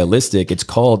not nihilistic. It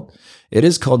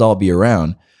is called I'll Be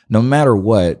Around. No matter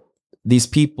what, these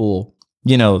people,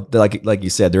 like you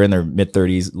said, they're in their mid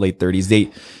 30s, late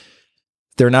 30s.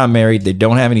 They're not married. They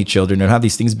don't have any children. They don't have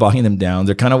these things bogging them down.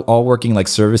 They're kind of all working like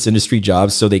service industry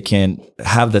jobs so they can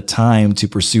have the time to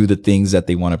pursue the things that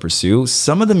they want to pursue.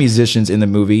 Some of the musicians in the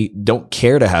movie don't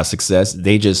care to have success.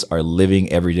 They just are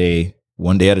living every day,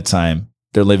 one day at a time,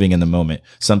 They're living in the moment.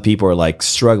 Some people are like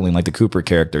struggling, like the Cooper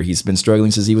character. He's been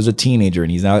struggling since he was a teenager,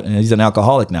 and he's an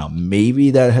alcoholic now.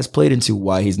 Maybe that has played into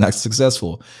why he's not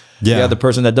successful. Yeah, the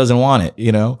person that doesn't want it,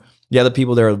 you know. Yeah, the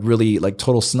people that are really like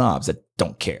total snobs that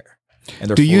don't care.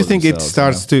 And do you think it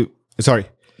starts to? Sorry.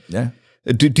 Yeah.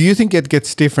 Do you think it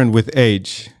gets different with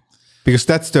age? Because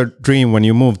that's the dream when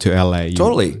you move to LA.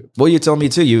 Totally. Well, you tell me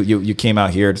too. You came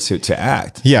out here to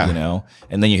act. Yeah. You know,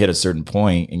 and then you hit a certain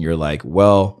point, and you're like,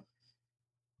 well,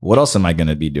 what else am I going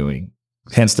to be doing?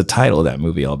 Hence the title of that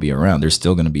movie, I'll Be Around. They're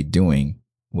still going to be doing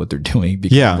what they're doing.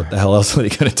 Because what the hell else are they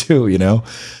going to do, you know?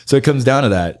 So it comes down to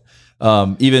that.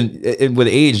 Even with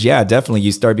age, yeah, definitely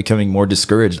you start becoming more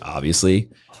discouraged, obviously.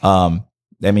 I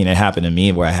mean, it happened to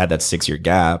me where I had that 6-year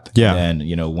gap. Yeah. And,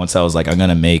 you know, once I was like, I'm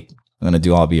going to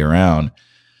do I'll Be Around.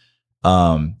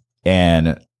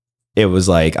 And it was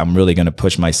like, I'm really going to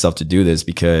push myself to do this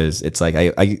because it's like,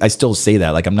 I still say that,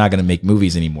 like, I'm not going to make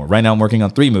movies anymore. Right now I'm working on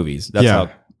 3 movies. That's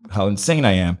how insane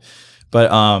I am.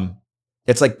 But,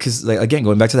 it's like, cause like, again,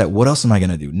 going back to that, what else am I going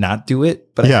to do? Not do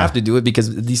it, but I have to do it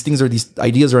because these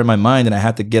ideas are in my mind and I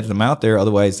have to get them out there.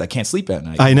 Otherwise I can't sleep at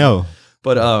night. I know.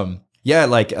 But, yeah,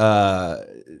 like,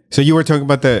 so you were talking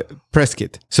about the press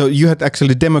kit. So you had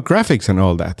actually demographics and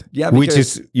all that. Yeah, which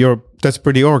is that's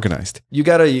pretty organized. You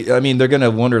gotta. I mean, they're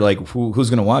gonna wonder like who's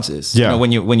gonna watch this. Yeah. You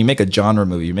know, when you make a genre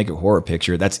movie, you make a horror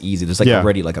picture. That's easy. There's like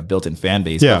already like a built-in fan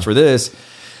base. Yeah. But for this,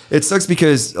 it sucks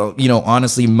because you know,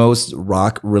 honestly, most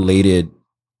rock related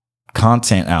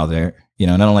content out there. You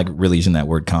know, and I don't like really using that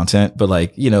word content, but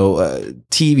like, you know,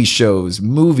 TV shows,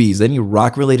 movies, any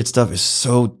rock related stuff is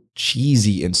so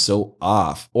cheesy and so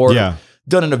off, or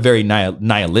done in a very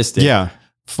nihilistic,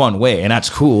 fun way. And that's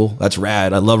cool. That's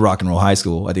rad. I love Rock and Roll High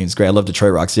School. I think it's great. I love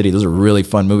Detroit Rock City. Those are really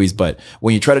fun movies. But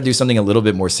when you try to do something a little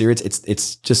bit more serious,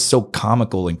 it's just so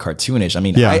comical and cartoonish. I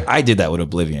mean, I did that with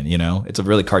Oblivion. You know, it's a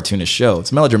really cartoonish show.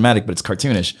 It's melodramatic, but it's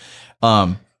cartoonish.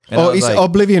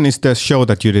 Oblivion is the show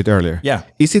that you did earlier? Yeah.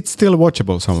 Is it still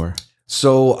watchable somewhere?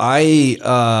 So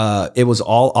it was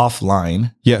all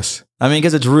offline. Yes. I mean,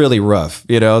 because it's really rough,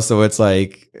 you know. So it's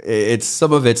like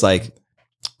some of it's like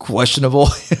questionable,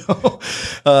 you know?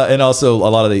 And also a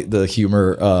lot of the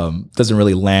humor doesn't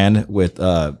really land with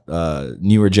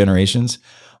newer generations.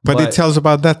 But it tells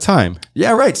about that time.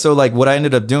 Yeah, right. So like what I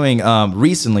ended up doing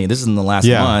recently, this is in the last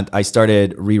month, I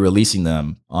started re-releasing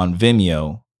them on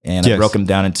Vimeo, and I broke them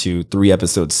down into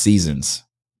 3-episode seasons.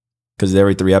 Because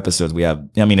every 3 episodes we have,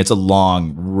 I mean, it's a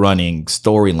long running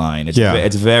storyline.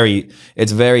 It's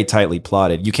very tightly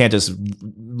plotted. You can't just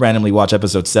randomly watch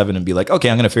episode 7 and be like, okay,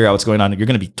 I'm going to figure out what's going on. You're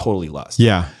going to be totally lost.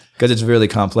 Yeah. Because it's really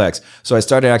complex. So I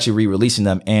started actually re-releasing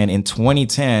them. And in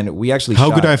 2010, we actually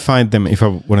How could I find them if I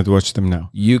wanted to watch them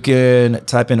now? You can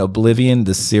type in Oblivion,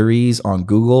 the series on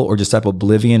Google, or just type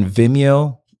Oblivion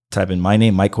Vimeo. Type in my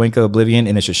name, Mike Cuenca Oblivion,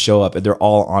 and it should show up. And they're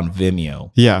all on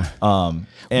Vimeo. Yeah.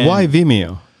 Why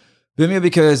Vimeo? Vimeo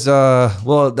because,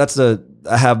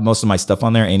 I have most of my stuff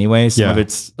on there anyway. Some of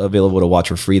it's available to watch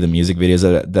for free. The music videos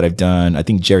that I've done. I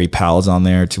think Jerry Powell's on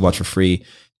there to watch for free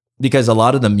because a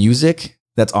lot of the music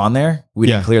that's on there, we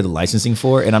didn't clear the licensing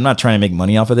for, and I'm not trying to make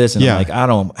money off of this. And I'm like, I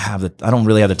don't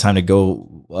really have the time to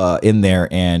go in there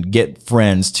and get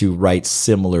friends to write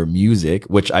similar music,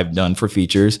 which I've done for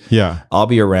features. Yeah. I'll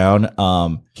Be Around.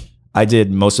 I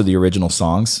did most of the original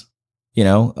songs. You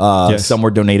know, some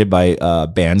were donated by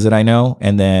bands that I know.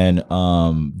 And then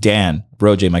Dan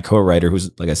Broje, my co-writer,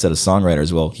 who's, like I said, a songwriter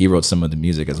as well, he wrote some of the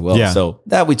music as well. Yeah. So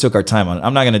that we took our time on.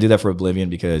 I'm not going to do that for Oblivion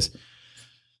because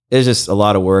it's just a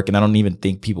lot of work. And I don't even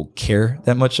think people care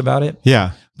that much about it.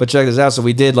 Yeah. But check this out. So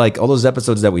we did like all those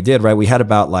episodes that we did, right? We had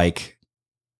about like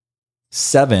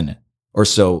 7 or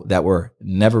so that were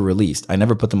never released. I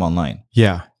never put them online.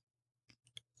 Yeah.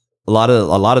 A lot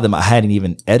of them I hadn't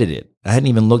even edited. I hadn't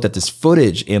even looked at this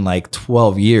footage in like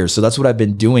 12 years. So that's what I've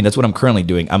been doing. That's what I'm currently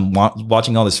doing. I'm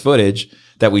watching all this footage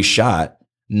that we shot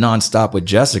nonstop with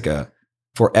Jessica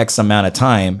for X amount of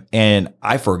time. And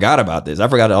I forgot about this. I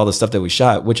forgot all the stuff that we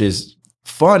shot, which is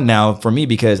fun now for me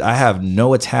because I have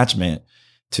no attachment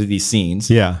to these scenes.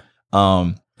 Yeah.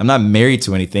 I'm not married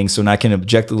to anything. So now I can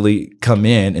objectively come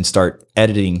in and start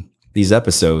editing these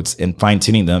episodes and fine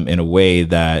tuning them in a way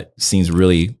that seems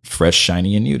really fresh,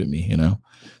 shiny, and new to me, you know?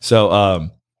 So,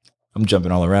 I'm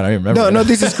jumping all around. I remember. No,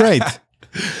 this is great.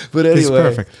 But anyway, it's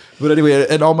perfect. But anyway,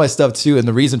 and all my stuff too. And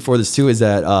the reason for this too is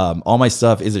that, all my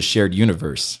stuff is a shared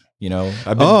universe, you know?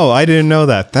 I didn't know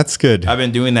that. That's good. I've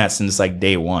been doing that since like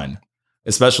day one,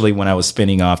 especially when I was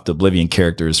spinning off the Oblivion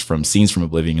characters from scenes from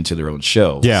Oblivion into their own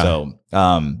show. Yeah.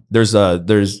 So,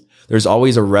 there's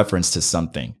always a reference to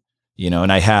something. You know,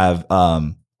 and I have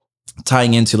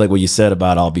tying into like what you said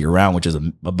about I'll Be Around, which is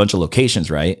a bunch of locations,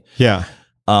 right? Yeah.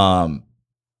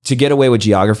 to get away with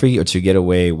geography or to get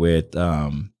away with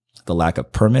the lack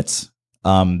of permits,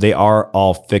 they are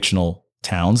all fictional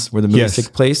towns where the movies Yes.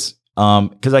 take place.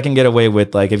 Because I can get away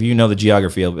with, like, if you know the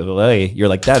geography of LA, you're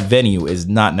like, that venue is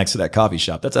not next to that coffee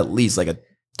shop. That's at least like a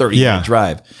 30-minute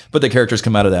drive. But the characters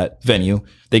come out of that venue,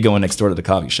 they go in next door to the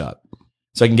coffee shop.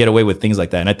 So I can get away with things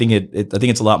like that, and I think I think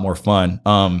it's a lot more fun.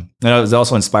 And I was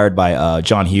also inspired by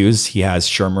John Hughes. He has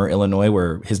Shermer, Illinois,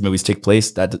 where his movies take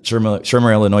place. That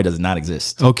Shermer, Illinois, does not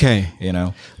exist. Okay. You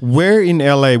know, Where in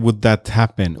LA would that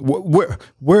happen?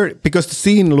 Where? Because the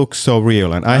scene looks so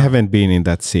real, and I haven't been in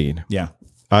that scene. yeah.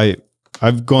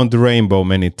 I've gone to Rainbow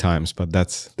many times, but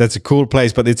that's a cool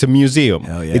place. But it's a museum.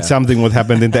 Hell yeah. It's something what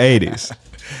happened in the 80s.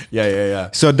 Yeah.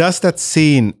 So does that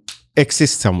scene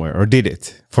exist somewhere, or did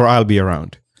it for I'll Be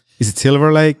Around? Is it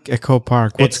Silver Lake, Echo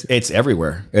Park? It's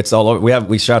everywhere. It's all over.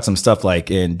 We shot some stuff like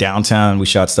in downtown. We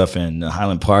shot stuff in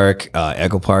Highland Park,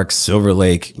 Echo Park, Silver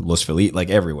Lake, Los Feliz, like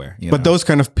everywhere. You but know? those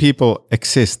kind of people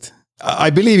exist.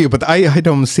 I believe you, but I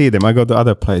don't see them. I go to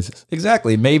other places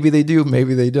Exactly. Maybe they do.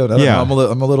 Maybe they don't. I don't know.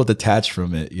 I'm a little detached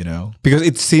from it. You know. because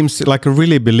it seems like a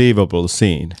really believable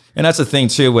scene. And that's the thing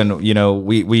too. When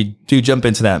we do jump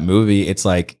into that movie, it's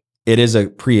like it is a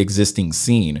pre-existing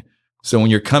scene. So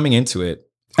when you're coming into it,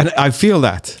 And I feel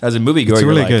that as a moviegoer, It's you're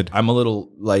really like, good. I'm a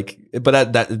little like,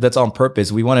 but that's on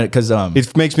purpose. We wanted because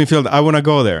it makes me feel that I want to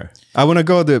go there. I want to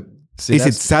go to. See, Is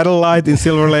it Satellite in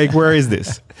Silver Lake? Where is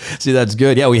this? see, that's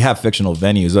good. Yeah, we have fictional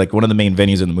venues. Like one of the main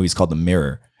venues in the movie is called the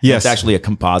Mirror. Yes. It's actually a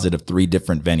composite of 3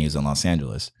 different venues in Los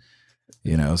Angeles.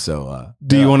 You know, so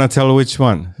Do you want to tell which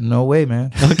one? no way,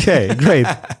 man. Okay, great.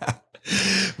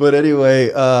 But anyway,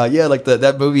 yeah, like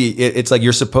that movie, it's like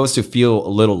you're supposed to feel a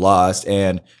little lost,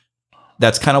 and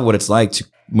that's kind of what it's like to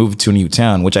move to a new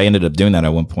town, which I ended up doing that at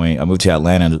one point. I moved to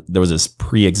Atlanta. There was this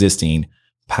pre-existing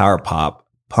power pop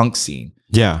punk scene,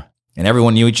 Yeah. and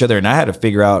everyone knew each other, and I had to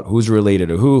figure out who's related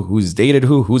to who's dated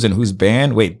who's in whose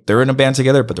band. Wait, they're in a band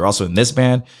together, but they're also in this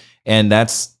band, and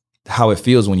that's how it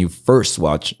feels when you first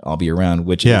watch I'll Be Around,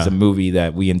 which is a movie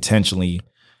that we intentionally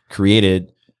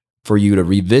created for you to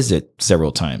revisit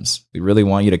several times. We really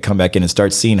want you to come back in and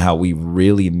start seeing how we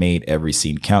really made every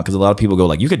scene count. Because a lot of people go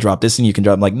like, you could drop this and you can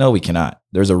drop. I'm like, no, we cannot.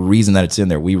 There's a reason that it's in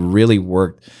there. We really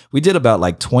worked. We did about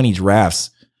like 20 drafts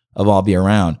of I'll Be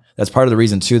Around. That's part of the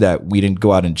reason too that we didn't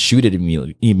go out and shoot it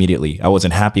immediately. I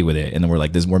wasn't happy with it. And then we're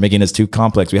like, we're making this too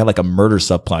complex. We had like a murder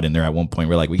subplot in there at one point.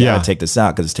 We're like, we gotta take this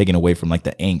out because it's taking away from like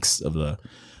the angst of the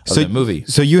movie.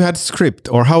 So you had script,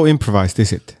 or how improvised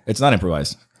is it? It's not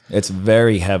improvised. It's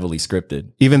very heavily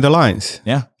scripted. Even the lines.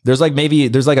 Yeah. There's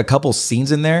like a couple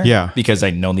scenes in there. Yeah. Because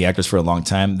I've known the actors for a long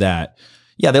time that,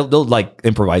 yeah, they'll like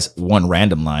improvise one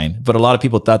random line. But a lot of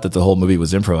people thought that the whole movie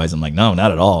was improvised. I'm like, no,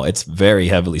 not at all. It's very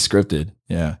heavily scripted.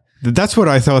 Yeah. That's what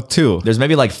I thought too. There's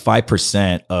maybe like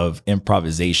 5% of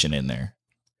improvisation in there.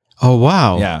 Oh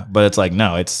wow. Yeah. But it's like,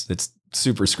 no, it's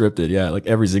super scripted. Yeah. Like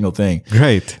every single thing.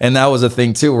 Great. And that was a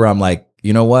thing too, where I'm like,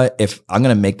 you know what? If I'm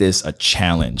going to make this a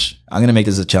challenge, If I'm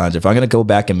going to go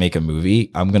back and make a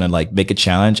movie, I'm going to like make a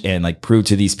challenge and like prove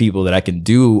to these people that I can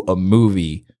do a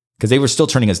movie, because they were still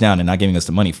turning us down and not giving us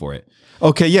the money for it.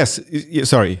 Okay. Yes.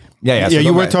 Sorry. Yeah. So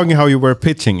you were talking how you were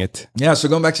pitching it. Yeah. So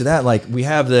going back to that, like we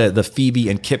have the Phoebe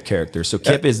and Kip character. So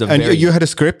Kip is the and you had a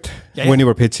script when you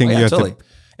were pitching. Oh, yeah, you had totally.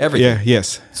 Everything. Yeah.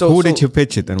 Yes. So- Who so- did you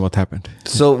pitch it, and what happened?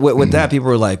 So with that, people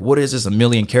were like, what is this, a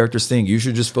million characters thing? You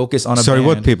should just focus on a Sorry, band.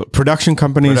 what people? Production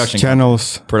companies,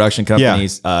 channels. Production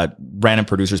companies, random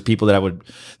producers, people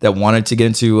that wanted to get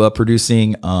into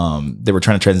producing. They were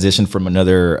trying to transition from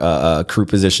another crew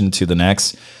position to the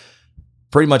next.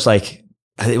 Pretty much like,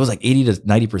 it was like 80 to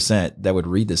 90% that would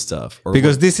read this stuff.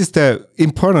 Because this is the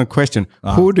important question.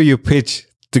 Who do you pitch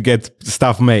to get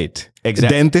stuff made?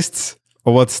 Exactly. Dentists?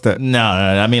 Or what's the... No.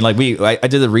 I mean, like I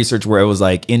did the research where it was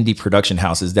like indie production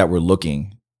houses that were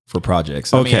looking for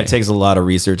projects. I mean, it takes a lot of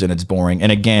research and it's boring.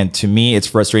 And again, to me, it's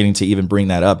frustrating to even bring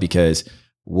that up, because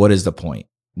what is the point?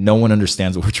 No one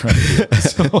understands what we're trying to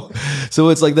do. So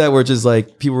it's like that, where it's just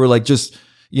like, people were like, just,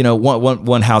 you know,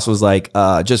 one house was like,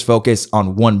 just focus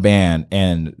on one band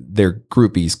and their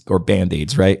groupies or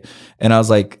Band-Aids, right? And I was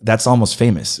like, that's Almost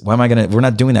Famous. Why am I we're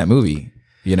not doing that movie,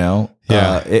 you know?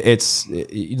 Yeah.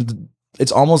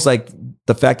 It's almost like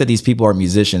the fact that these people are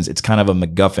musicians, it's kind of a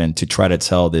MacGuffin to try to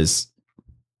tell this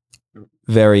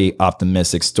very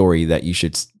optimistic story that you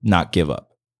should not give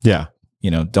up. Yeah. You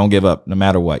know, don't give up no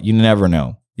matter what. You never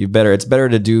know. It's better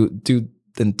to do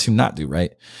than to not do,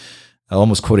 right? I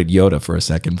almost quoted Yoda for a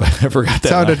second, but I forgot that.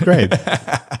 Sounded great.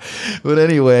 But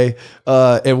anyway,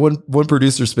 and one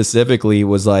producer specifically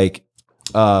was like,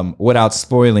 without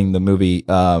spoiling the movie,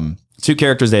 two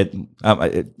characters that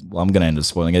I'm gonna end up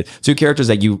spoiling it. Two characters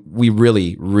that we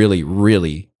really, really,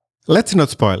 really. Let's not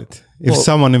spoil it. If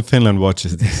someone in Finland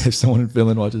watches this. If someone in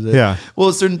Finland watches it. Yeah.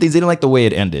 Well, certain things, they didn't like the way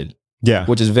it ended. Yeah.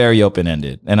 Which is very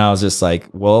open-ended. And I was just like,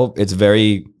 well, it's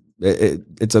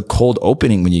it's a cold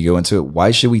opening when you go into it. Why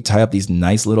should we tie up these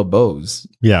nice little bows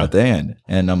at the end?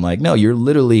 And I'm like, no, you're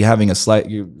literally having it's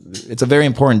a very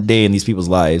important day in these people's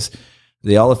lives.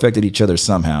 They all affected each other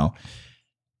somehow.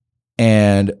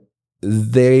 And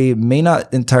they may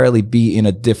not entirely be in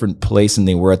a different place than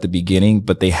they were at the beginning,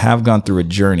 but they have gone through a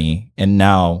journey. And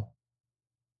now,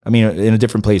 I mean, in a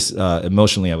different place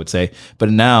emotionally, I would say, but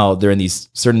now they're in these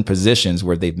certain positions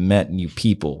where they've met new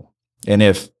people. And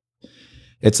if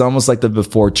it's almost like the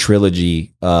before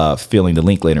trilogy feeling, the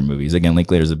Linklater movies. Again,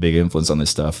 Linklater is a big influence on this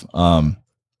stuff,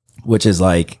 which is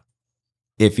like,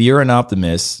 if you're an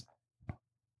optimist,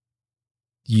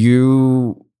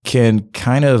 you can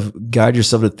kind of guide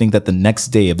yourself to think that the next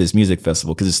day of this music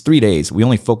festival, because it's 3 days, we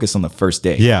only focus on the first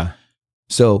day. Yeah.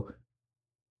 So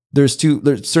there's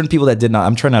certain people that did not,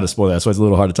 I'm trying not to spoil that, so it's a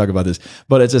little hard to talk about this,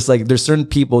 but it's just like, there's certain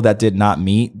people that did not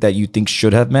meet that you think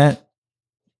should have met.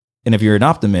 And if you're an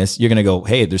optimist, you're going to go,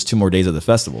 hey, there's 2 more days of the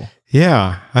festival.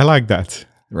 Yeah, I like that.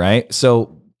 Right?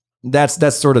 So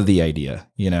that's sort of the idea,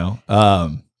 you know?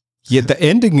 Yeah, the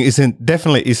ending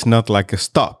definitely is not like a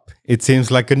stop. It seems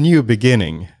like a new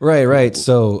beginning. Right.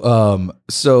 So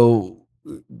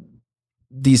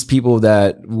these people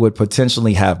that would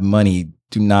potentially have money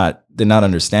did not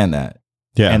understand that.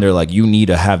 Yeah. And they're like, you need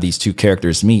to have these 2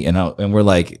 characters meet. And we're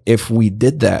like, if we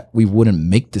did that, we wouldn't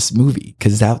make this movie,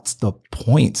 because that's the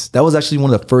point. That was actually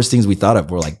one of the first things we thought of.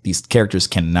 We're like, these characters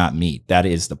cannot meet. That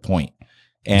is the point.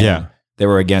 And they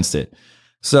were against it.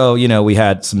 So, you know, we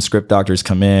had some script doctors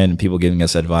come in and people giving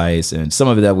us advice, and some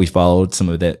of it that we followed, some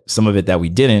of it that we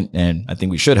didn't. And I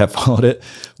think we should have followed it.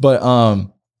 But,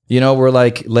 you know, we're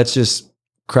like, let's just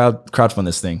crowdfund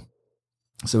this thing.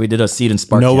 So we did a Seed and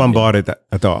Spark. No one bought it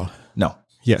at all. No.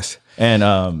 Yes. And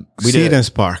Seed and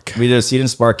Spark. We did a Seed and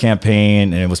Spark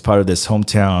campaign, and it was part of this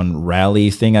hometown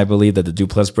rally thing, I believe, that the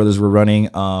Duplass brothers were running.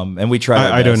 And we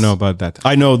tried. I don't know about that.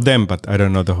 I know them, but I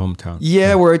don't know the hometown.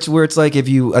 Yeah, where it's like, if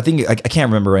you, I think I can't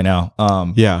remember right now.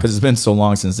 Because it's been so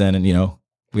long since then, and you know,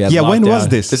 we had when was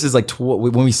this? This is like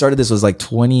when we started. This was like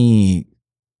 20.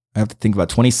 I have to think about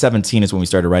 2017 is when we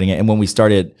started writing it, and when we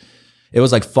started, it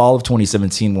was like fall of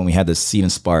 2017 when we had the Seed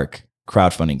and Spark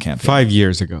crowdfunding campaign. 5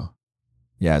 years ago.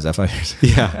 Yeah, is that 5 years?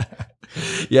 Yeah.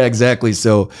 Yeah, exactly.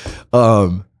 So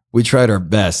we tried our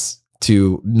best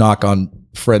to knock on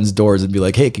friends' doors and be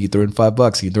like, hey, can you throw in $5?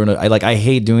 Can you throw in I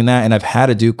hate doing that. And I've had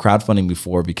to do crowdfunding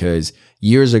before, because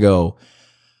years ago,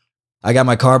 I got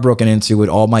my car broken into with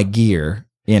all my gear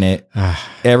in it.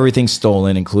 Everything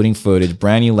stolen, including footage,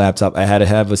 brand new laptop. I had to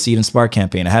have a Seed and Spark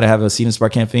campaign. I had to have a Seed and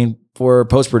Spark campaign for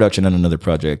post-production on another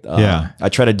project. I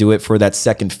tried to do it for that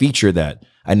second feature that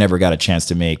I never got a chance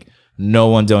to make. No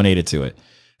one donated to it.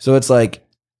 So it's like,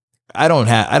 I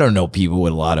don't know people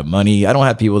with a lot of money. I don't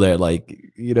have people that like,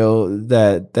 you know,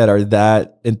 that are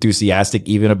that enthusiastic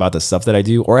even about the stuff that I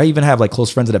do. Or I even have like close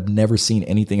friends that have never seen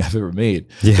anything I've ever made.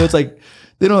 Yeah. So it's like,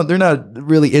 they're not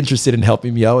really interested in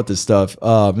helping me out with this stuff.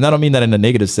 And I don't mean that in a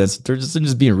negative sense. They're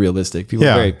just being realistic. People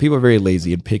are very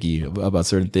lazy and picky about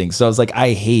certain things. So I was like,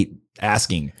 I hate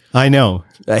asking. I know.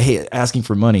 I hate asking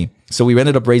for money. So we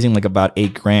ended up raising like about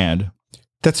 $8,000.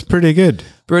 That's pretty good.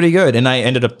 Pretty good. And I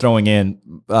ended up throwing in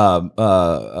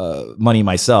money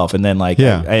myself. And then like,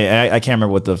 I can't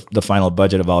remember what the final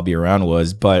budget of I'll Be Around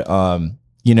was, but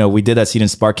you know, we did that Seed and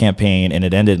Spark campaign, and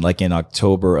it ended like in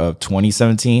October of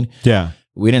 2017. Yeah.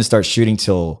 We didn't start shooting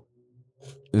till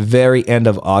very end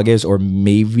of August, or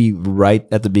maybe right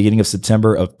at the beginning of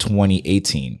September of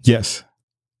 2018. Yes.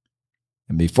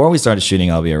 And before we started shooting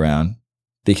I'll Be Around,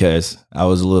 because I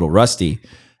was a little rusty,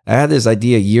 I had this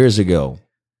idea years ago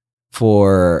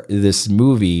for this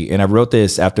movie, and I wrote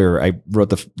this after I wrote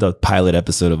the pilot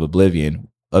episode of Oblivion.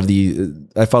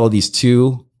 I followed these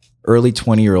 2 early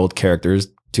 20-year-old characters,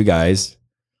 2 guys.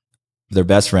 They're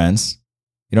best friends.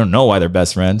 You don't know why they're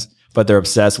best friends, but they're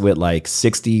obsessed with like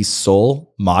 60s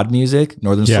soul, mod music,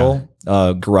 Northern soul,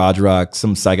 garage rock,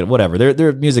 some psychedelic, whatever.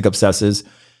 They're music obsessives,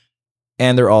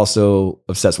 and they're also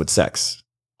obsessed with sex.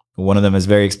 One of them is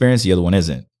very experienced, the other one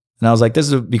isn't. And I was like,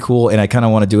 this would be cool. And I kind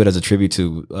of want to do it as a tribute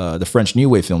to the French New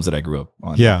Wave films that I grew up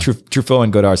on. Yeah. Truffaut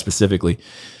and Godard specifically.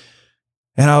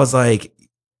 And I was like,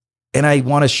 and I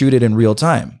want to shoot it in real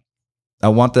time. I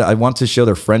want to show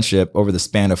their friendship over the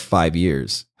span of 5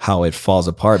 years, how it falls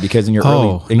apart. Because in your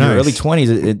early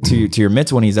 20s to your mid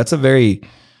 20s, that's a very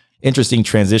interesting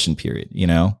transition period, you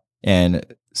know? And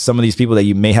some of these people that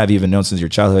you may have even known since your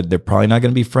childhood, they're probably not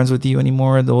going to be friends with you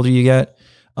anymore the older you get.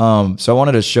 So I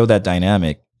wanted to show that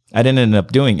dynamic. I didn't end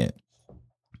up doing it.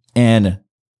 And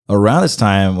around this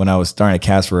time when I was starting to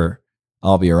cast for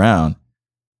I'll Be Around,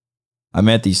 I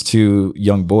met these two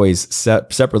young boys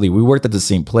separately. We worked at the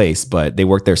same place, but they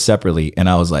worked there separately. And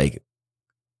I was like,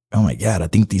 oh my God, I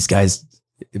think these guys,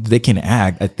 if they can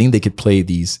act, I think they could play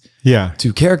these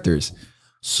two characters.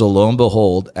 So lo and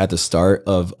behold, at the start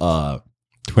of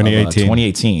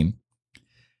 2018,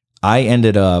 I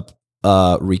ended up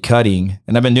recutting,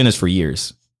 and I've been doing this for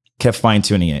years, kept fine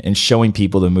tuning it and showing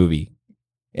people the movie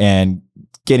and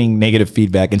getting negative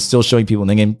feedback and still showing people and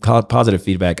then getting positive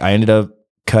feedback. I ended up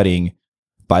cutting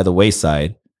By the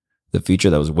Wayside, the feature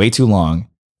that was way too long,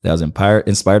 that was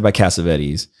inspired by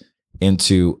Cassavetes,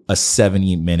 into a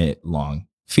 70-minute long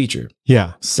feature.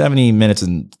 Yeah. 70 minutes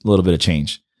and a little bit of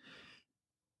change.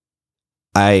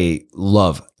 I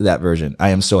love that version. I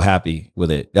am so happy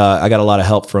with it. I got a lot of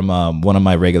help from one of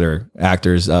my regular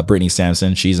actors, Brittany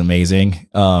Sampson. She's amazing.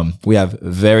 We have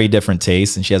very different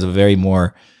tastes, and she has a very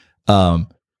more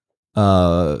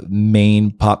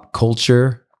main pop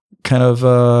culture kind of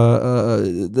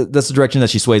that's the direction that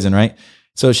she sways in, right?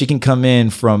 So she can come in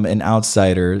from an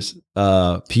outsider's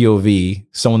POV,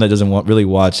 someone that doesn't really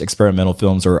watch experimental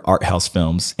films or art house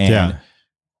films, and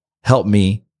help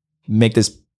me make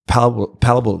this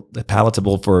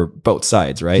palatable for both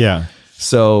sides, right? Yeah.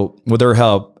 So with her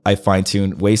help, I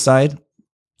fine-tuned Wayside,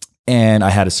 and I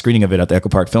had a screening of it at the Echo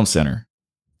Park Film Center.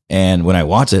 And when I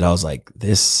watched it, I was like,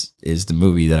 this is the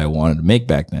movie that I wanted to make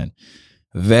back then.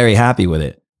 Very happy with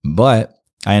it. But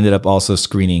I ended up also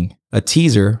screening a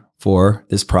teaser for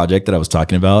this project that I was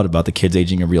talking about the kids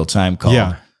aging in real time,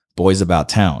 called Boys About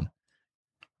Town.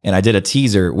 And I did a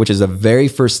teaser, which is the very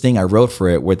first thing I wrote for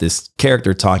it, with this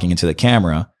character talking into the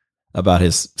camera about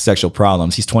his sexual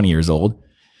problems. He's 20 years old.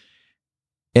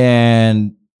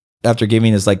 And after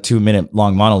giving this like 2-minute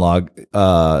long monologue,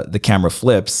 the camera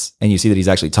flips and you see that he's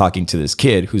actually talking to this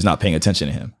kid who's not paying attention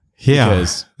to him. Yeah,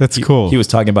 because that's cool. He was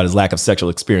talking about his lack of sexual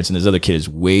experience, and this other kid is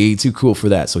way too cool for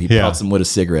that. So he pelts him with a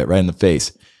cigarette right in the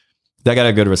face. That got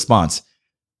a good response.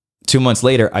 2 months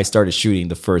later, I started shooting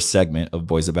the first segment of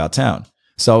Boys About Town.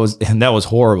 And that was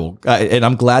horrible. And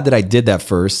I'm glad that I did that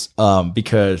first,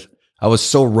 because I was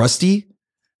so rusty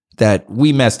that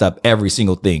we messed up every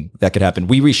single thing that could happen.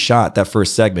 We reshot that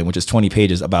first segment, which is 20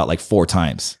 pages, about like 4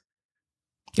 times.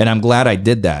 And I'm glad I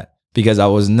did that, because I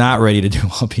was not ready to do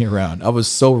I'll Be Around. I was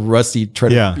so rusty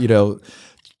trying to,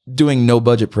 doing no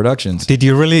budget productions. Did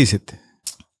you release it?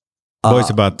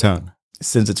 Boys About Town.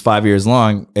 Since it's 5 years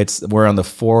long, we're on the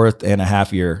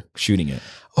 4.5 year shooting it.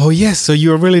 Oh yes, so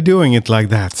you're really doing it like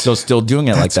that. So still doing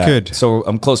it like that. That's good. So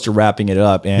I'm close to wrapping it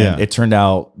up, and it turned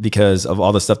out, because of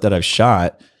all the stuff that I've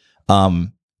shot,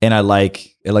 and I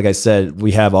like I said,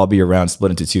 we have I'll Be Around split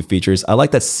into 2 features. I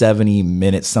like that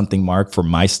 70-minute something mark for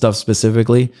my stuff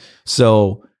specifically.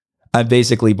 So I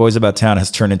basically, Boys About Town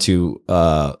has turned into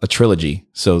a trilogy.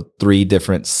 So 3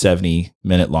 different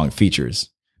 70-minute long features.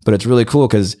 But it's really cool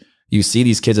because you see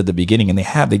these kids at the beginning, and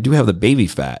they do have the baby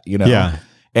fat, Yeah.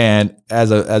 And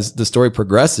as the story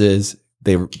progresses,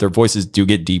 their voices do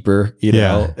get deeper,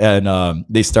 and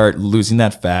they start losing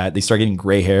that fat. They start getting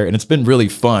gray hair, and it's been really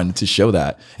fun to show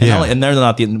that. And they're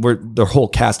not their whole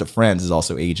cast of friends is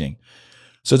also aging,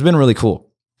 so it's been really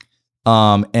cool.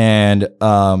 That,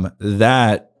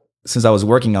 since I was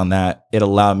working on that, it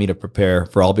allowed me to prepare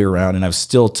for I'll Be Around, and I was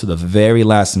still to the very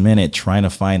last minute trying to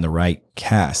find the right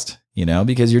cast.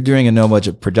 Because you're doing a no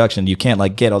budget production, you can't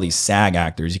like get all these SAG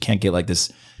actors. You can't get like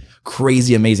this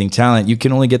crazy, amazing talent. You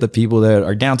can only get the people that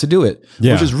are down to do it,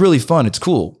 which is really fun. It's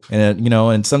cool. And,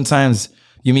 and sometimes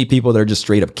you meet people that are just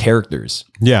straight up characters.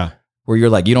 Yeah. Where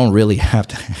you're like, you don't really have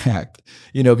to act.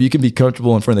 If you can be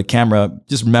comfortable in front of the camera,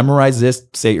 just memorize this,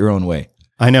 say it your own way.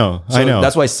 I know.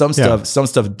 That's why some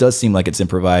stuff does seem like it's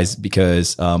improvised,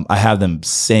 because I have them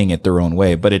saying it their own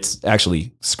way, but it's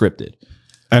actually scripted.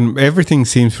 And everything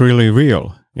seems really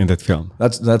real in that film.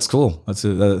 That's cool. That's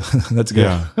good.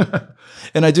 Yeah.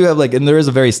 And I do have and there is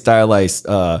a very stylized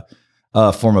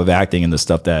form of acting in the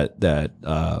stuff that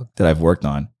I've worked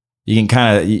on. You can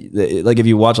kind of if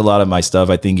you watch a lot of my stuff,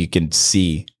 I think you can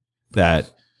see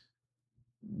that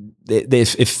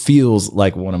it feels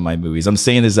like one of my movies. I'm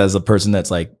saying this as a person that's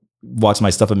watched my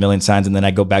stuff a million times, and then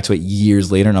I go back to it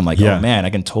years later, and I'm like, oh man, I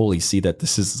can totally see that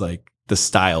this is the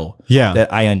style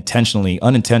that I unintentionally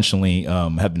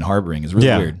have been harboring. Is really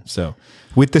weird. So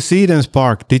with the Seed and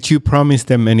Spark, did you promise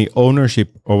them any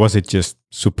ownership, or was it just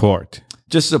support?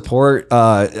 Just support.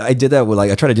 I did that with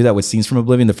I try to do that with Scenes from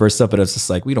Oblivion, the first stuff, but it's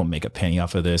just we don't make a penny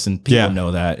off of this, and people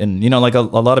know that. And a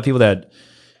lot of people that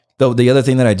the other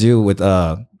thing that I do with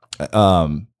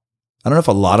I don't know if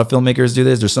a lot of filmmakers do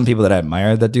this. There's some people that I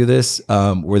admire that do this,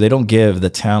 where they don't give the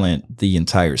talent the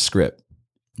entire script.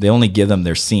 They only give them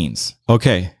their scenes.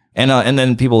 Okay. And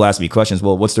then people ask me questions.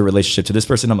 Well, what's the relationship to this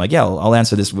person? I'm like, yeah, I'll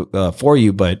answer this for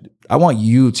you, but I want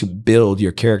you to build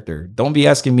your character. Don't be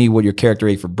asking me what your character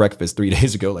ate for breakfast 3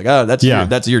 days ago. Like, oh, that's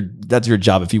your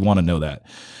job if you want to know that.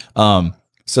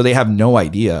 So they have no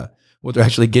idea what they're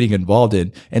actually getting involved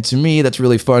in. And to me, that's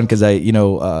really fun because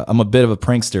I'm a bit of a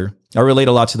prankster. I relate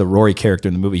a lot to the Rory character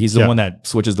in the movie. He's the one that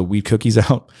switches the weed cookies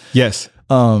out. Yes.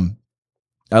 I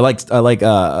like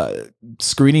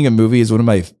screening a movie is one of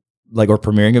my or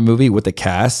premiering a movie with the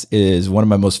cast is one of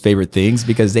my most favorite things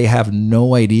because they have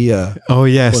no idea what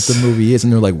the movie is.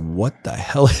 And they're like, what the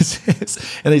hell is this?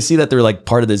 And they see that they're like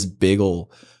part of this big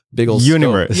old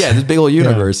universe. Scope. Yeah, this big old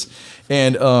universe.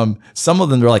 And some of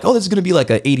them, they're like, oh, this is going to be like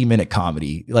an 80-minute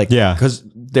comedy. Because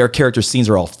their character scenes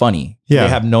are all funny. Yeah. They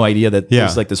have no idea that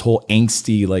there's like this whole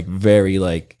angsty, like very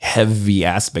like heavy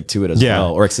aspect to it as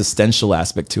well, or existential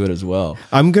aspect to it as well.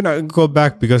 I'm going to go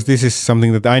back because this is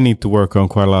something that I need to work on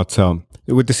quite a lot. So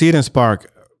with the Seed and Spark,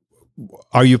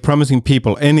 are you promising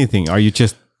people anything? Are you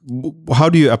just, how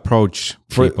do you approach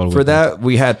people? For that,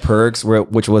 we had perks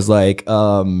which was like,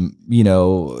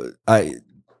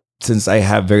 since I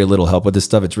have very little help with this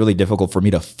stuff, it's really difficult for me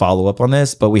to follow up on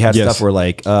this. But we had stuff where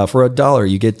like, for $1,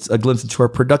 you get a glimpse into our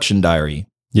production diary.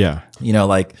 Yeah.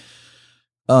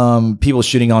 People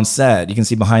shooting on set, you can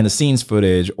see behind the scenes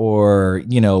footage, or,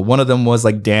 one of them was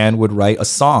like Dan would write a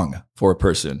song for a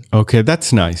person. Okay.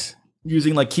 That's nice.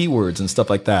 Using like keywords and stuff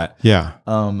like that. Yeah.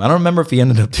 I don't remember if he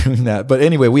ended up doing that, but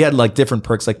anyway, we had like different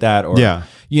perks like that. Or, if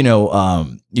you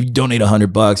donate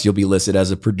 $100, you'll be listed as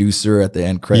a producer at the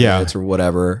end credits or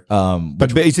whatever.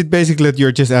 But is it basically that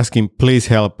you're just asking, please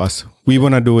help us? We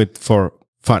want to do it for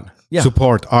fun. Yeah.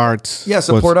 Support arts. Yeah.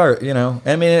 Support art,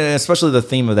 I mean, especially the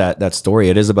theme of that story,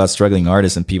 it is about struggling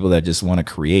artists and people that just want to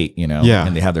create,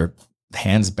 and they have their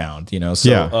hands bound,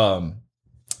 so,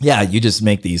 you just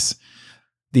make these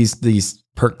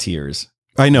perk tiers.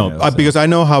 I know, because I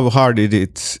know how hard it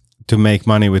is to make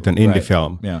money with an indie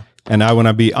film. Yeah. And I want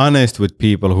to be honest with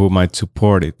people who might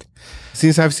support it.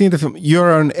 Since I've seen the film,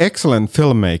 you're an excellent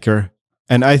filmmaker.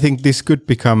 And I think this could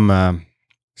become,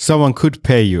 someone could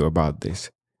pay you about this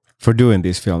for doing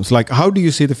these films. Like, how do you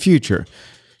see the future?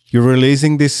 You're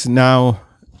releasing this now.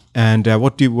 And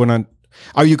what do you want to,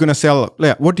 are you going to sell?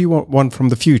 What do you want from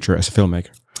the future as a filmmaker?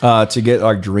 To get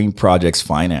our dream projects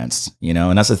financed,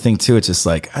 and that's the thing too. It's just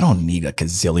like, I don't need a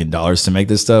gazillion dollars to make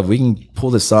this stuff. We can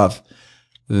pull this off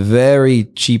very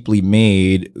cheaply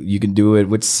made. You can do it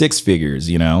with 6 figures,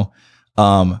 it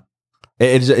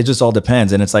just all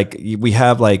depends. And it's like,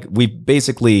 we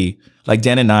basically, like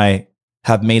Dan and I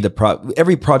have made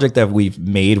every project that we've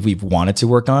made, we've wanted to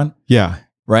work on. Yeah.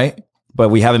 Right. But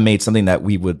we haven't made something that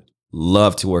we would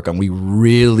love to work on. We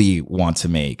really want to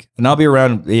make, and I'll be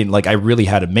around. I really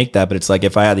had to make that, but it's like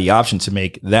if I had the option to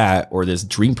make that or this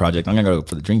dream project, I'm gonna go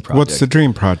for the dream project. What's the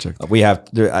dream project? We have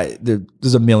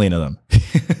there's a million of them.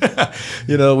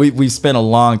 We spent a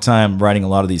long time writing a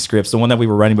lot of these scripts. The one that we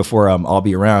were writing before I'll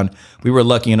Be Around, we were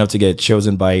lucky enough to get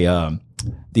chosen by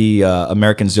the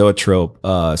American Zoetrope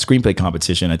screenplay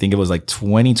competition. I think it was like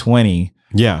 2020.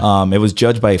 Yeah. It was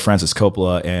judged by Francis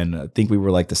Coppola, and I think we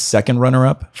were like the second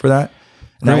runner-up for that.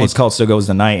 And that one's called So Goes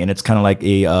the Night, and it's kind of like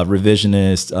a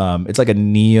revisionist. It's like a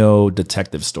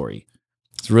neo-detective story.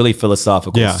 It's really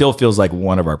philosophical. Yeah. It still feels like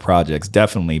one of our projects,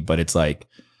 definitely, but it's like,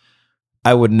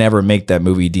 I would never make that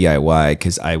movie DIY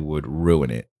because I would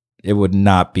ruin it. It would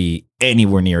not be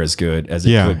anywhere near as good as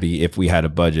it could be if we had a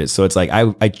budget. So it's like,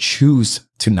 I choose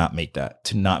to not make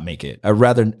it.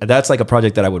 That's like a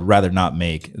project that I would rather not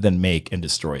make than make and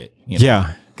destroy it.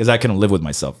 Yeah. Because I couldn't live with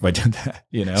myself if I did that,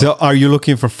 So are you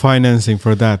looking for financing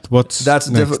for that? That's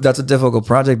a difficult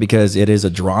project because it is a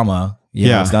drama.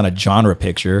 It's not a genre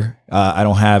picture. I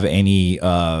don't have any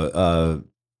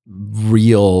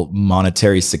real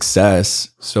monetary success.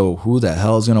 So who the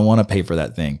hell is going to want to pay for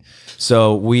that thing?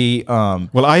 So we,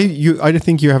 I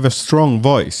think you have a strong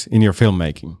voice in your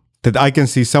filmmaking that I can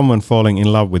see someone falling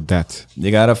in love with that. You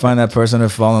got to find that person to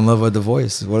fall in love with the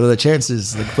voice. What are the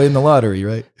chances? Like playing the lottery,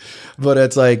 right? But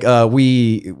it's like,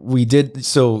 we did.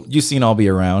 So you've seen I'll Be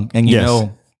Around, and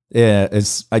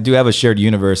I do have a shared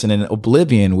universe. And in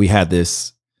Oblivion, we had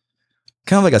this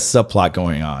kind of like a subplot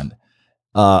going on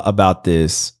about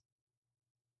this.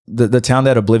 The town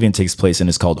that Oblivion takes place in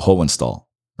is called Hohenstall,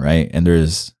 right? And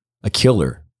there's a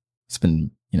killer. It's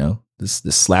been, this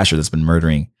slasher that's been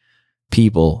murdering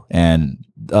people, and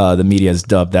the media has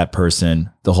dubbed that person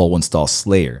the Hohenstall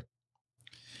Slayer.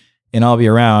 And I'll Be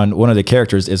Around, one of the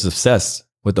characters is obsessed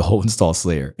with the whole install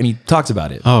Slayer, and he talks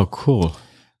about it. Oh, cool.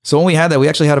 So when we had that, we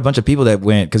actually had a bunch of people that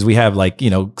went because we have like, you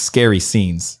know, scary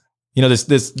scenes. You know,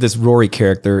 this Rory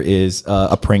character is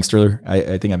a prankster.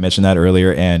 I think I mentioned that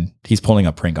earlier, and he's pulling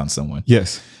a prank on someone,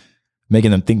 Yes. making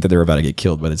them think that they're about to get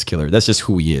killed by this killer. That's just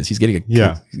who he is. He's getting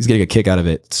a kick out of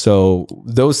it. So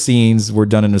those scenes were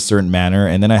done in a certain manner,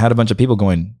 and then I had a bunch of people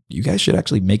going, "You guys should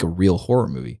actually make a real horror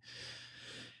movie."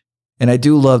 And I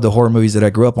do love the horror movies that I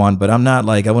grew up on, but I'm not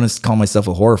like, I wouldn't call myself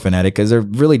a horror fanatic because they're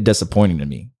really disappointing to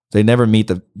me. They never meet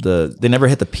they never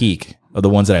hit the peak of the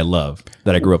ones that I love,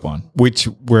 that I grew up on. Which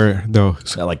were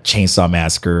those? Like Chainsaw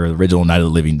Massacre, the original Night of the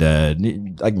Living Dead.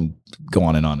 I can go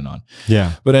on and on and on.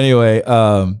 Yeah. But anyway,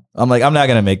 I'm like, I'm not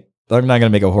gonna make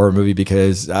a horror movie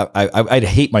because I'd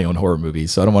hate my own horror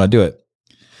movies, so I don't want to do it.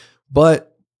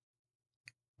 But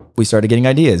we started getting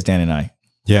ideas, Dan and I.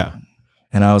 Yeah.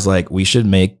 And I was like, we should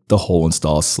make the whole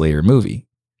install Slayer movie.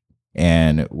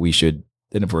 And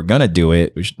if we're going to do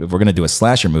it, if we're going to do a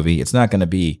slasher movie, it's not going to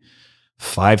be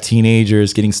 5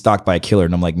 teenagers getting stalked by a killer.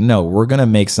 And I'm like, no, we're going to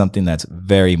make something that's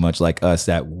very much like us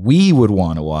that we would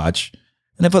want to watch.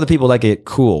 And if other people like it,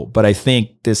 cool. But I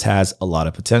think this has a lot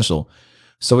of potential.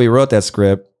 So we wrote that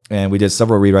script and we did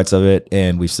several rewrites of it,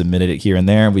 and we've submitted it here and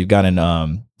there. And we've gotten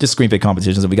just screenplay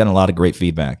competitions, and we've gotten a lot of great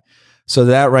feedback. So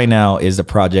that right now is the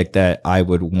project that I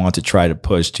would want to try to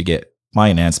push to get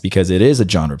financed, because it is a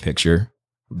genre picture.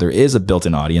 There is a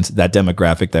built-in audience, that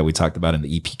demographic that we talked about in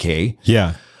the EPK.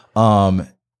 Yeah.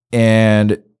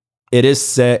 And it is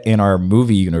set in our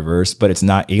movie universe, but it's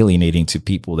not alienating to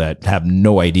people that have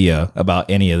no idea about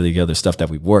any of the other stuff that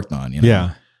we've worked on. You know?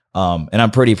 Yeah. And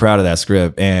I'm pretty proud of that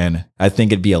script, and I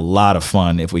think it'd be a lot of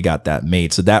fun if we got that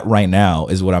made. So that right now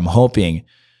is what I'm hoping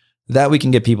that we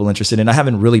can get people interested in. I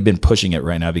haven't really been pushing it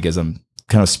right now because I'm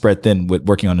kind of spread thin with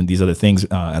working on these other things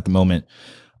at the moment.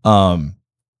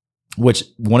 Which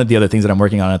one of the other things that I'm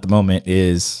working on at the moment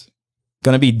is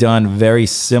going to be done very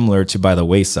similar to By the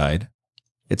Wayside.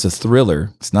 It's a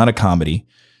thriller. It's not a comedy.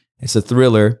 It's a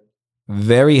thriller,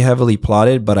 very heavily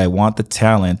plotted, but I want the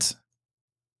talent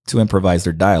to improvise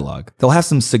their dialogue. They'll have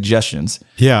some suggestions.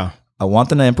 Yeah. I want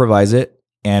them to improvise it,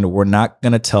 and we're not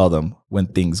going to tell them when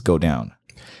things go down.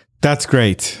 That's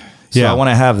great. So Yeah. I want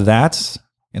to have that,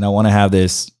 and I want to have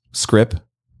this script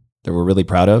that we're really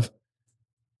proud of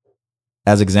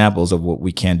as examples of what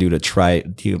we can do to try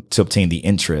to obtain the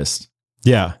interest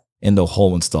Yeah. in the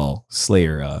whole install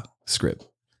Slayer script.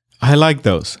 I like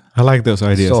those. I like those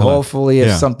ideas. So a lot. hopefully if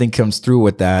Yeah. something comes through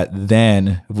with that,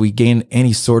 then if we gain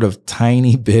any sort of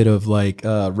tiny bit of like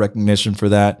recognition for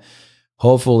that,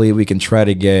 hopefully we can try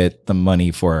to get the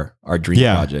money for our dream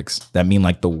Yeah. projects that mean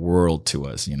like the world to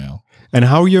us, you know? And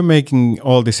how you're making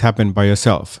all this happen by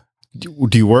yourself?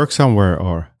 Do you work somewhere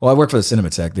or? Well, I work for the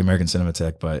Cinematheque, the American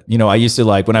Cinematheque, but you know, I used to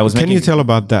like when I was Can making you tell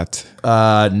about that?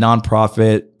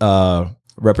 nonprofit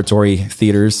repertory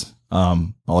theaters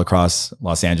all across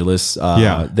Los Angeles.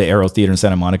 Yeah. The Aero Theater in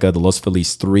Santa Monica, the Los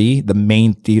Feliz 3, the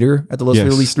main theater at the Los Yes.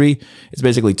 Feliz 3. It's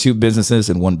basically 2 businesses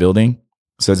in one building.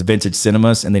 So it's Vintage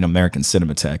Cinemas and then American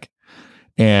Cinematheque.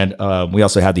 And we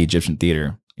also had the Egyptian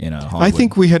Theater in Hollywood. I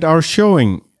think we had our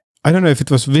showing. I don't know if it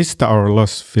was Vista or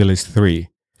Los Feliz 3.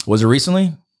 Was it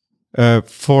recently?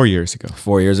 4 years ago.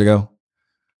 4 years ago?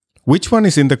 Which one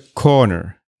is in the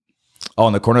corner? Oh,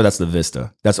 in the corner, that's the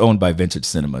Vista. That's owned by Vintage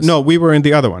Cinemas. No, we were in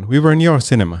the other one. We were in your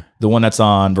cinema. The one that's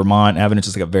on Vermont Avenue, it's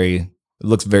just like it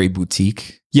looks very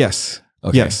boutique. Yes.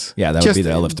 Okay. Yes. Yeah, that would be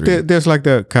the LF3. There's like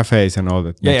the cafes and all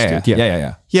that. Yeah, next yeah, to it.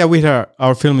 yeah. Yeah, we had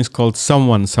our film is called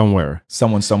Someone Somewhere.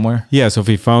 Someone somewhere. Yeah, so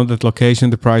we found that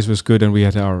location, the price was good, and we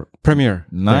had our premiere.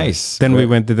 Nice. Then we Great.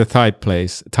 went to the Thai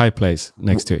place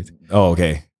next to it. Oh,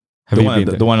 okay. Have the you one, been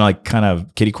the, there? the one like kind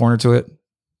of kitty corner to it.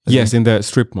 Yes, in the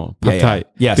strip mall, Yeah, Pad yeah. Thai.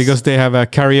 Yes. Because they have a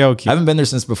karaoke. I haven't been there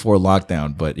since before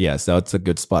lockdown, but yes, that's a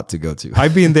good spot to go to.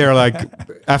 I've been there like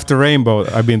after Rainbow.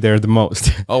 I've been there the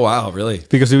most Oh wow, really?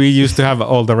 because we used to have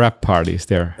all the rap parties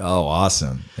there. Oh,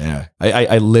 awesome. Yeah,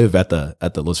 I live at the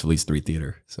Los Feliz 3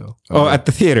 theater, so Oh, at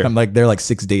the theater. I'm like there like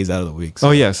 6 days out of the week. So.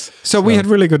 Oh yes. So we had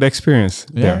really good experience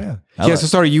there. yeah. Yeah. So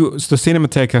sorry, so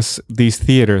Cinematheque has these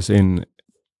theaters in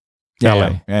yeah, LA.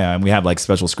 yeah, and we have like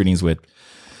special screenings with,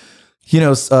 you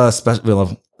know,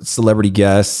 special celebrity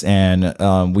guests,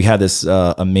 and we had this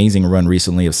amazing run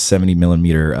recently of 70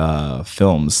 millimeter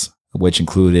films, which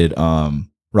included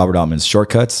Robert Altman's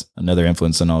Shortcuts, another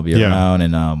influence on I'll Be Around,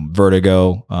 and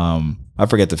Vertigo. I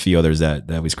forget the few others that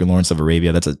we screened. Lawrence of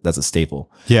Arabia, that's a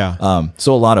staple. Yeah.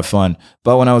 So a lot of fun.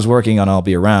 But when I was working on I'll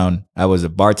Be Around, I was a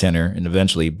bartender and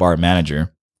eventually bar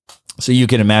manager. So you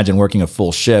can imagine working a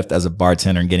full shift as a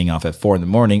bartender and getting off at 4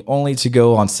 a.m, only to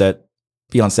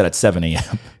be on set at 7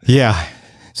 a.m. Yeah.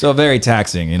 So very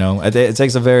taxing, you know. It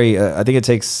takes a very. I think it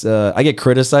takes. I get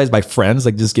criticized by friends,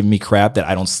 like just giving me crap that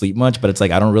I don't sleep much, but it's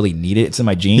like I don't really need it. It's in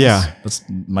my genes. Yeah.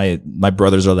 My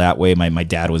brothers are that way. My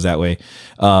dad was that way.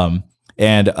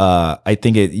 And I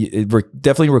think it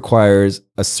definitely requires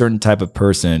a certain type of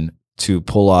person to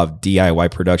pull off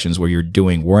DIY productions where you're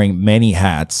wearing many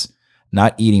hats,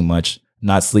 not eating much,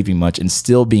 not sleeping much, and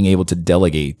still being able to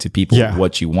delegate to people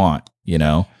what you want, you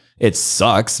know? It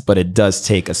sucks, but it does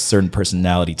take a certain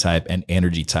personality type and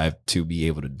energy type to be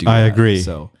able to do that. I agree.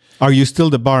 So, are you still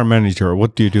the bar manager?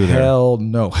 What do you do there? hell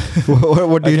no.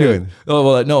 What do you do? Oh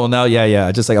well, no, now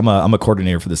yeah. Just like I'm a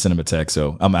coordinator for the Cinematheque,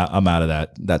 so I'm out of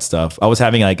that stuff. I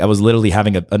was literally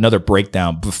having another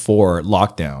breakdown before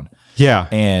lockdown. Yeah.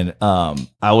 And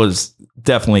I was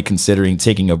definitely considering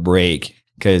taking a break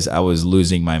because I was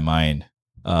losing my mind.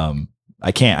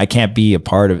 I can't be a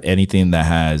part of anything that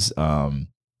has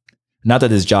not that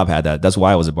this job had that. That's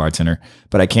why I was a bartender,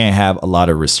 but I can't have a lot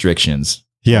of restrictions.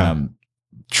 Yeah.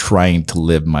 Trying to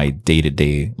live my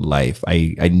day-to-day life.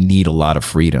 I need a lot of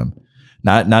freedom.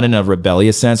 Not in a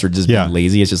rebellious sense or just being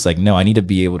lazy. It's just like, no, I need to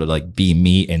be able to like be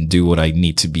me and do what I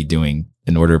need to be doing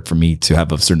in order for me to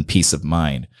have a certain peace of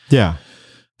mind. Yeah.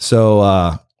 So,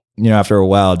 after a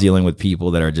while dealing with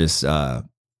people that are just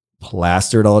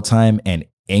plastered all the time and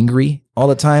angry all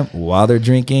the time while they're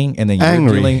drinking, and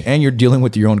then you're dealing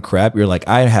with your own crap. You're like,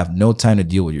 I have no time to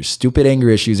deal with your stupid anger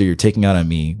issues that you're taking out on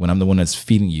me when I'm the one that's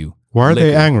feeding you. Why are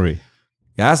they angry?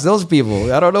 Ask those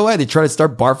people. I don't know why they try to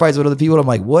start bar fights with other people. I'm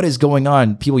like, what is going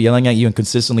on? People yelling at you and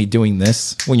consistently doing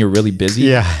this when you're really busy.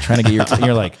 Yeah, trying to get your.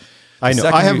 You're like, I know.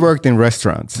 I have worked in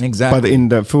restaurants, exactly, but in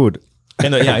the food.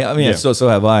 And so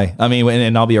have I. I mean,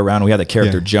 and I'll be around. We have the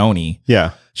character Joni.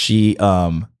 Yeah, she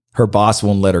her boss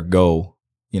won't let her go.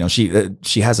 You know,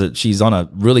 she's on a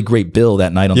really great bill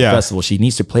that night on the festival. She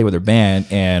needs to play with her band,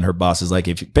 and her boss is like,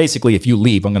 if you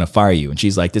leave, I'm going to fire you. And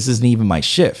she's like, this isn't even my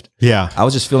shift. Yeah, I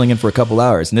was just filling in for a couple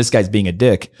hours, and this guy's being a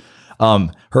dick.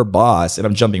 Her boss, and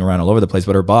I'm jumping around all over the place,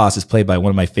 but her boss is played by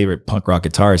one of my favorite punk rock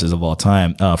guitarists of all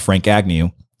time, Frank Agnew,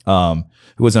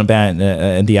 who was in a band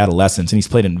in the Adolescents, and he's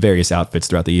played in various outfits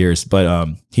throughout the years.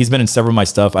 But he's been in several of my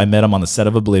stuff. I met him on the set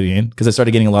of Oblivion because I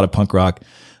started getting a lot of punk rock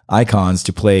icons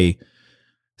to play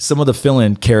some of the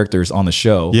fill-in characters on the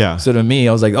show. Yeah. So to me,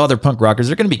 I was like, oh, they're punk rockers.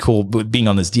 They're going to be cool being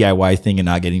on this DIY thing and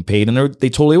not getting paid. And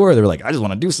they totally were. They were like, I just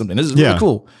want to do something. This is really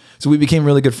cool. So we became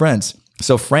really good friends.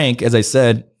 So Frank, as I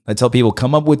said, I tell people,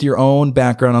 come up with your own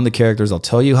background on the characters. I'll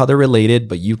tell you how they're related,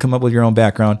 but you come up with your own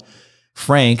background.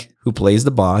 Frank, who plays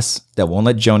the boss that won't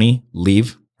let Joni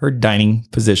leave her dining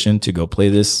position to go play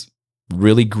this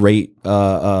really great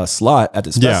slot at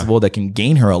this festival that can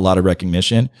gain her a lot of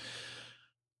recognition,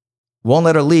 won't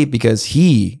let her leave because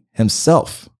he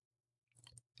himself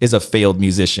is a failed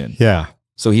musician. Yeah.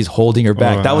 So he's holding her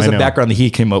back. That was the background that he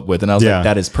came up with. And I was like,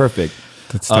 that is perfect.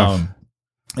 That's tough.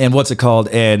 And what's it called?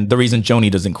 And the reason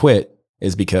Joni doesn't quit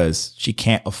is because she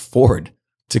can't afford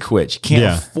to quit. She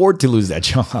can't afford to lose that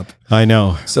job. I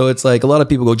know. So it's like a lot of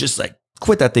people go, just like,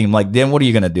 quit that thing. I'm like, then what are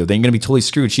you going to do? Then you're going to be totally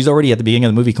screwed. She's already at the beginning of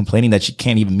the movie complaining that she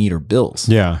can't even meet her bills.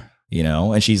 Yeah. You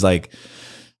know, and she's like,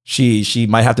 she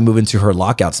might have to move into her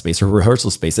lockout space, her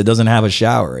rehearsal space that doesn't have a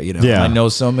shower, you know. Yeah. I know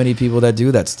so many people that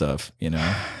do that stuff, you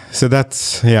know. So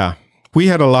that's, we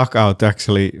had a lockout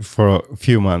actually for a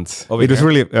few months. Over it was here?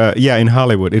 really, in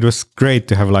Hollywood. It was great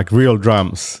to have like real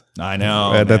drums. I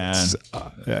know, that's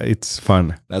it's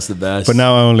fun. That's the best. But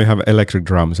now I only have electric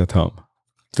drums at home.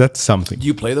 That's something. Do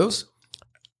you play those?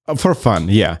 For fun,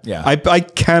 yeah. I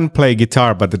can play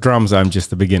guitar, but the drums, I'm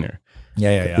just a beginner.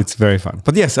 Yeah. It's very fun.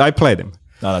 But yes, I play them.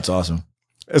 Oh, that's awesome.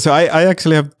 So I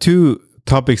actually have two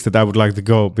topics that I would like to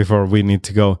go before we need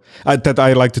to go, that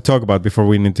I like to talk about before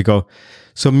we need to go.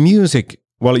 So music,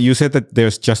 well, you said that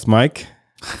there's just Mike,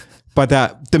 but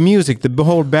the music, the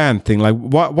whole band thing, like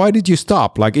why did you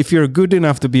stop? Like if you're good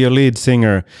enough to be a lead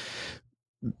singer,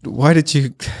 why did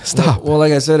you stop? Well,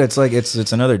 like I said, it's like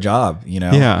it's another job, you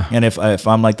know? Yeah. And if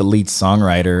I'm like the lead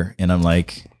songwriter and I'm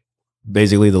like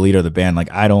basically the leader of the band,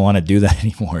 like I don't want to do that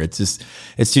anymore.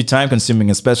 It's too time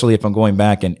consuming, especially if I'm going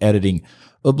back and editing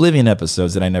Oblivion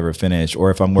episodes that I never finished,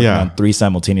 or if I'm working on 3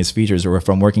 simultaneous features, or if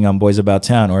I'm working on Boys About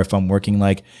Town, or if I'm working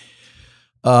like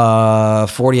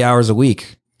 40 hours a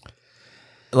week.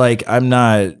 Like I'm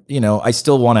not, I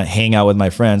still want to hang out with my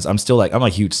friends. I'm still like, I'm a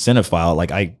huge cinephile.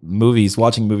 Like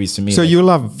watching movies to me. So like, you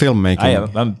love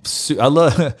filmmaking? I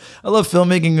love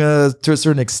filmmaking to a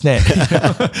certain extent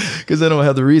because I don't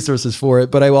have the resources for it.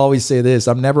 But I always say this: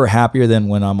 I'm never happier than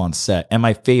when I'm on set. And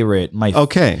my favorite part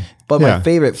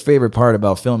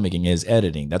about filmmaking is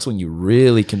editing. That's when you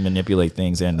really can manipulate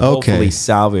things and hopefully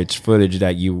salvage footage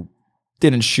that you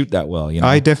didn't shoot that well. You know,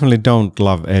 I definitely don't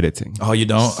love editing. oh, you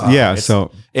don't? Yeah, it's,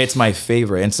 so it's my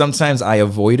favorite, and sometimes I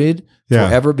avoid it Yeah.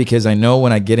 forever because I know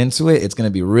when I get into it, it's going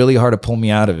to be really hard to pull me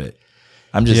out of it.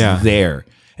 I'm just Yeah. there,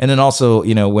 and then also,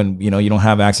 you know, when you don't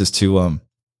have access to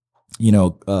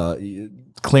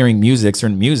clearing music,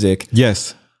 certain music.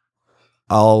 yes,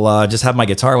 I'll just have my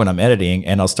guitar when I'm editing,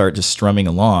 and I'll start just strumming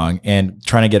along and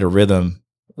trying to get a rhythm,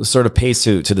 sort of pace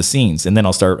to the scenes, and then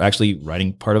I'll start actually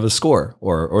writing part of a score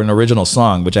or an original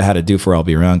song, which I had to do for I'll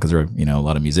Be Around because there are a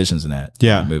lot of musicians in that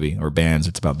movie or bands.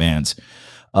 It's about bands.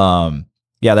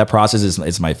 Yeah, that process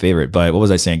is my favorite. But what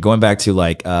was I saying? Going back to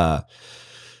like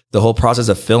the whole process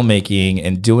of filmmaking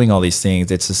and doing all these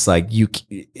things, it's just like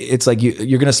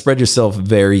you're gonna spread yourself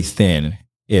very thin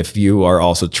if you are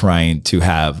also trying to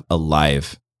have a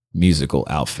live musical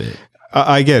outfit.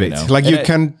 I get it. know. Like And you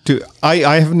can do.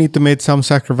 I have need to make some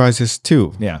sacrifices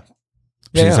too, Yeah.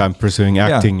 since Yeah. I'm pursuing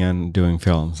acting and doing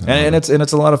films. And it's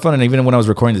a lot of fun. And even when I was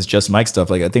recording this Just Mike stuff,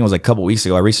 like I think it was like a couple weeks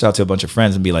ago, I reached out to a bunch of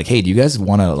friends and be like, hey, do you guys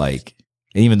want to like,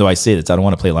 even though I say this, I don't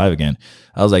want to play live again.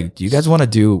 I was like, do you guys want to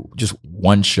do just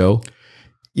one show?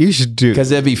 You should do.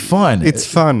 Because it'd be fun. It's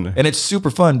fun. And it's super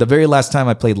fun. The very last time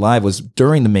I played live was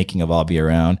during the making of I'll Be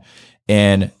Around.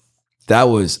 And that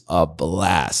was a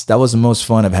blast. That was the most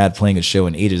fun I've had playing a show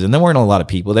in ages. And there weren't a lot of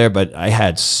people there, but I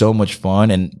had so much fun.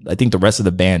 And I think the rest of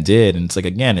the band did. And it's like,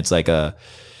 again, it's like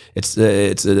it's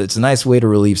a nice way to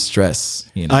relieve stress.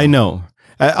 You know? I know.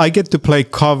 I get to play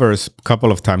covers a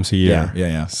couple of times a year.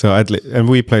 Yeah. So and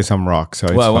we play some rock. So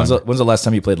it's Well, fun. when's the last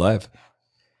time you played live?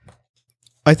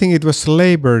 I think it was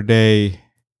Labor Day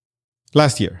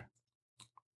last year.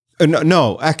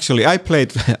 No, actually, I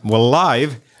played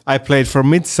live. I played for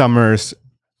Midsummer's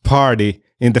party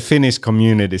in the Finnish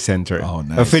Community Center. Oh, A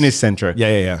nice. Finnish center.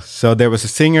 Yeah. So there was a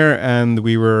singer, and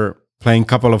we were playing a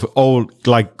couple of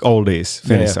oldies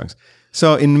Finnish Yeah. songs.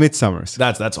 So in Midsummer's,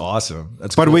 That's awesome.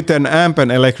 That's but cool. with an amp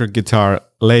and electric guitar,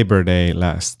 Labor Day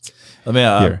last. I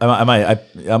mean, Here.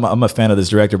 I'm a fan of this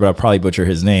director, but I'll probably butcher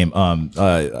his name.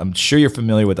 I'm sure you're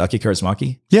familiar with Aki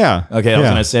Kaurismäki. Yeah. Okay, I was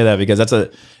gonna say that because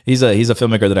he's a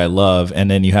filmmaker that I love, and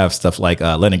then you have stuff like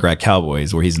Leningrad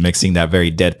Cowboys, where he's mixing that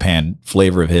very deadpan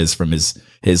flavor of his from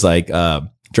his like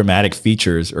dramatic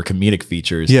features or comedic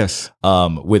features, Yes.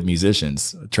 with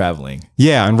musicians traveling.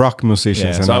 Yeah, and rock musicians.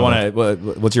 Yeah, and so I all want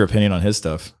to. What's your opinion on his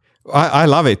stuff? I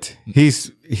love it. He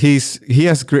has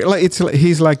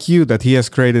he's like you, that he has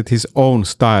created his own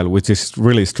style, which is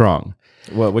really strong.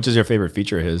 Well, which is your favorite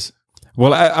feature of his?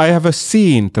 Well, I have a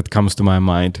scene that comes to my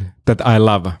mind that I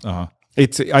love. Uh-huh.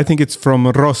 I think it's from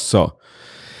Rosso.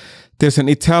 There's an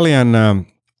Italian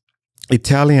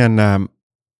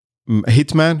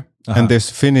hitman, and there's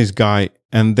a Finnish guy,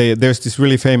 and there's this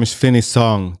really famous Finnish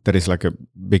song that is like a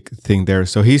big thing there.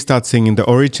 So he starts singing the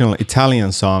original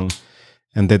Italian song,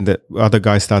 and then the other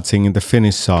guy starts singing the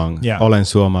Finnish song, Olen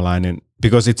suomalainen,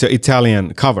 because it's an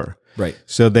Italian cover. Right.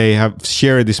 So they have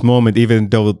shared this moment, even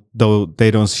though they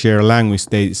don't share language.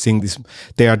 They sing this.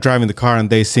 They are driving the car and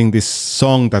they sing this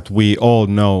song that we all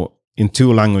know in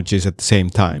two languages at the same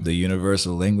time. The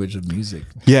universal language of music.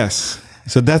 Yes.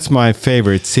 So that's my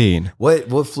favorite scene. What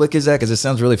flick is that? Because it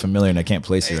sounds really familiar and I can't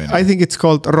place it right now. I think it's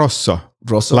called Rosso.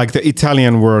 Rosso? Like the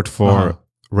Italian word for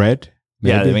red.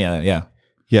 Yeah, maybe? yeah.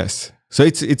 Yes. So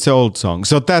it's an old song.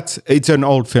 So it's an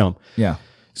old film. Yeah.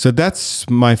 So that's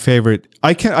my favorite.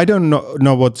 I don't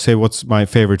know what to say. What's my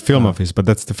favorite film of his? But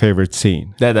that's the favorite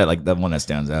scene. That like that one that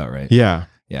stands out, right? Yeah.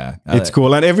 Yeah. It's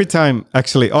cool. And every time,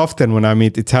 actually, often when I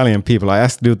meet Italian people, I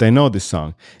ask, do they know this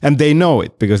song? And they know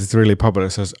it because it's really popular.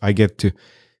 So I get to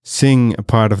sing a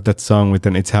part of that song with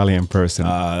an Italian person.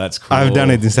 That's cool. I've done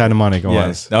it in Santa Monica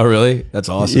once. Oh, really? That's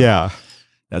awesome. Yeah.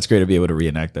 That's great to be able to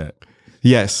reenact that.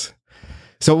 Yes.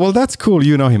 So, well, that's cool.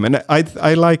 You know him. And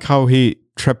I like how he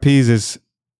trapezes,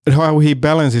 how he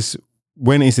balances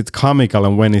when is it comical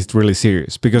and when is it really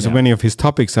serious. Because many of his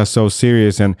topics are so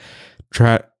serious and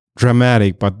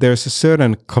dramatic, but there's a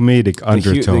certain comedic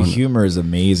undertone. The humor is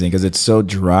amazing because it's so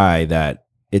dry that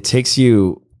it takes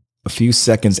you a few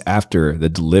seconds after the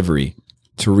delivery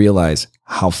to realize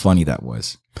how funny that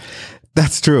was.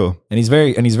 That's true. And he's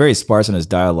very sparse in his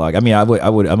dialogue. I mean,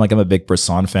 I'm a big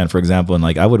Bresson fan, for example, and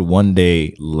like I would one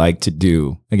day like to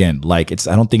do, again, like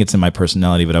I don't think it's in my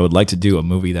personality, but I would like to do a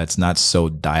movie that's not so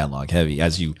dialogue heavy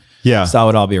as you saw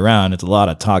it All Be Around. It's a lot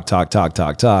of talk.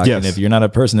 Yes. And if you're not a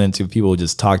person into people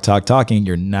just talking,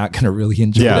 you're not going to really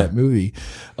enjoy that movie.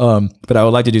 But I would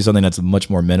like to do something that's much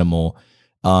more minimal,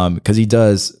 because he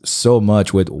does so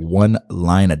much with one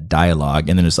line of dialogue,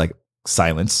 and then it's like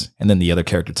silence, and then the other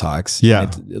character talks. Yeah.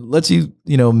 It lets you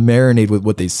marinate with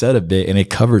what they said a bit, and it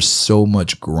covers so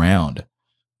much ground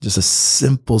Just a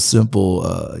simple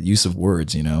use of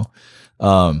words, you know.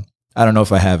 I don't know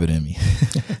if I have it in me.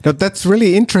 No, that's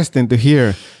really interesting to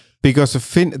hear because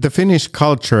the Finnish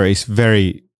culture is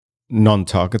very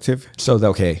non-talkative. So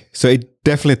okay. So it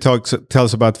definitely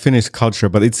tells about Finnish culture,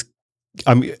 but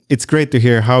it's great to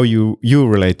hear how you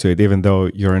relate to it, even though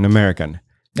you're an American.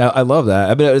 I love that.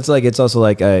 I mean, it's also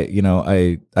like I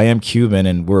am Cuban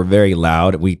and we're very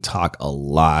loud. We talk a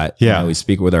lot. Yeah, you know, we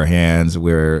speak with our hands.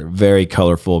 We're very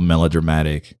colorful,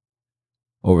 melodramatic,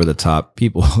 over the top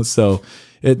people. So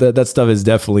that stuff is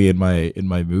definitely in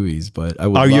my movies. But I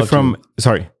would. Are you from?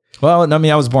 Sorry. Well, I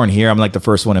mean, I was born here. I'm like the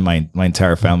first one in my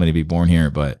entire family to be born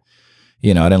here. But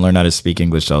you know, I didn't learn how to speak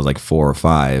English till I was like 4 or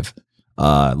 5.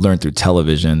 Learned through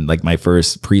television. Like my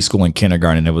first preschool and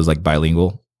kindergarten, it was like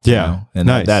bilingual. Yeah, you know? And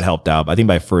nice. that helped out. I think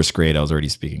by first grade, I was already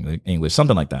speaking English,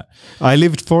 something like that. I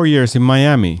lived 4 years in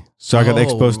Miami, so I got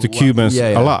exposed to Cubans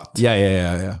a lot.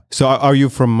 Yeah. So are you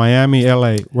from Miami,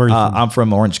 LA? Where are you from? I'm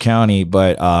from Orange County,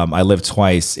 but I lived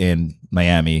twice in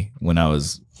Miami when I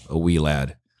was a wee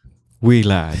lad. Wee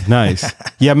lad, nice.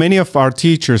 Yeah, many of our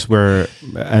teachers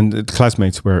and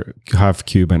classmates were half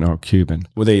Cuban or Cuban.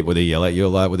 Would they yell at you a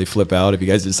lot? Would they flip out if you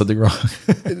guys did something wrong?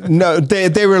 No,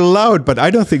 they were loud, but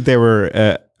I don't think they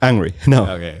were angry. No.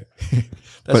 Okay.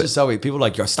 That's just how people are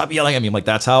like, yo, stop yelling at me. I'm like,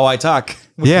 that's how I talk.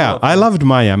 Yeah, I loved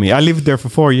Miami. I lived there for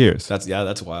 4 years.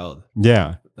 That's wild.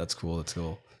 Yeah. That's cool.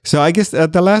 So I guess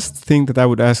the last thing that I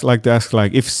would like to ask,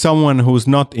 like if someone who's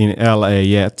not in LA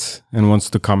yet and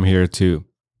wants to come here to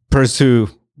pursue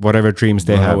whatever dreams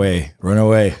they have. Run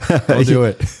away. Don't do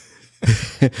it.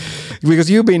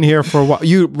 Because you've been here for a while.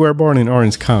 You were born in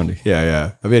Orange County.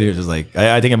 Yeah. I've been here just like,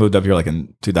 I think I moved up here like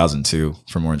in 2002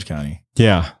 from Orange County.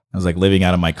 Yeah. I was like living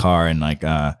out of my car and like,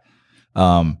 I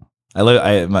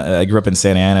grew up in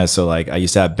Santa Ana. So like I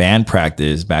used to have band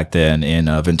practice back then in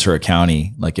Ventura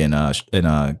County, like in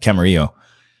Camarillo,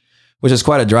 which is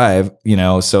quite a drive, you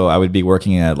know. So I would be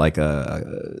working at like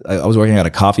I was working at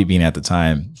a Coffee Bean at the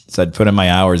time. So I'd put in my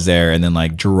hours there and then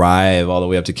like drive all the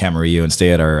way up to Camarillo and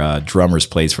stay at our drummer's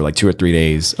place for like 2 or 3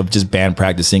 days of just band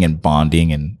practicing and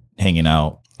bonding and hanging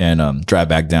out and drive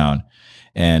back down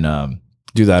and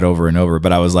do that over and over.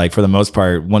 But I was like, for the most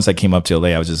part, once I came up to LA,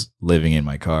 I was just living in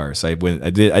my car. So I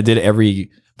did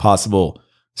every possible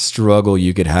struggle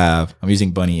you could have. I'm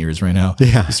using bunny ears right now.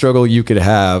 Yeah. Struggle you could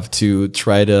have to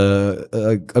try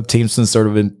to obtain some sort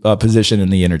of position in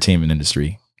the entertainment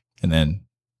industry. And then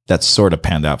that sort of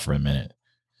panned out for a minute.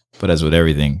 But as with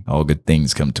everything, all good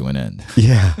things come to an end.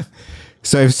 Yeah.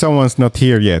 So if someone's not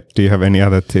here yet, do you have any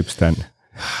other tips then?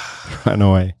 Run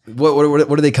away.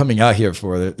 What are they coming out here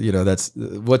for? You know, that's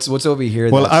what's over here.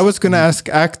 Well, I was going to ask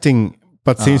acting,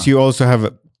 but since you also have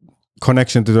a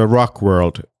connection to the rock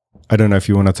world, I don't know if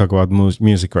you want to talk about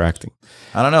music or acting.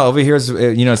 I don't know. Over here is,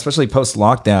 you know, especially post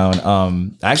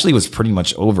lockdown. Actually, was pretty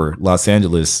much over Los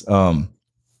Angeles.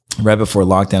 Right before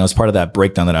lockdown, I was part of that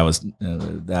breakdown that I was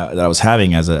that I was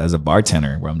having as a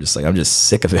bartender, where I'm just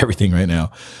sick of everything right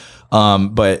now.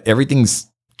 But everything's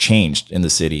changed in the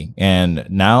city, and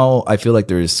now I feel like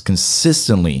there's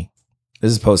consistently,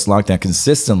 this is post lockdown,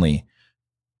 consistently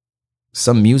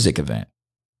some music event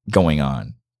going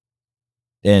on,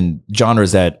 and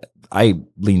genres that I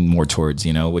lean more towards,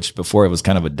 you know, which before it was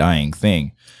kind of a dying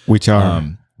thing. Which are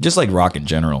just like rock in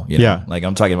general, you know? Yeah. Like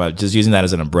I'm talking about just using that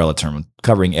as an umbrella term,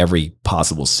 covering every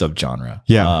possible subgenre.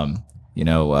 Yeah. You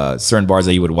know, certain bars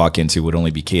that you would walk into would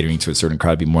only be catering to a certain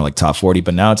crowd, be more like top 40.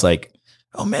 But now it's like,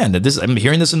 oh man, I'm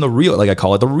hearing this in the real, like I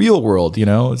call it the real world, you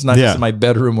know? It's not just in my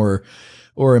bedroom or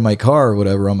in my car or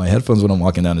whatever on my headphones when I'm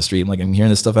walking down the street. I'm hearing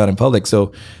this stuff out in public.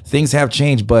 So things have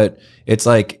changed, but it's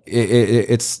like,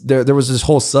 it's there was this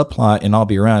whole subplot in I'll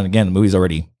Be Around. Again, the movie's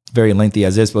already very lengthy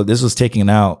as this, but this was taken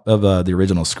out of the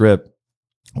original script,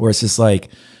 where it's just like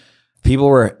people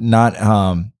were not,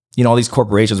 you know, all these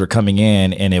corporations were coming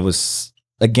in, and it was,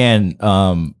 again,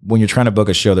 when you're trying to book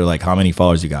a show, they're like, how many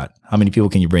followers you got? How many people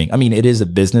can you bring? I mean, it is a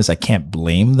business. I can't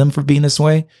blame them for being this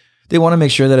way. They want to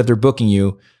make sure that if they're booking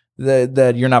you,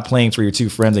 that you're not playing for your 2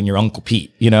 friends and your Uncle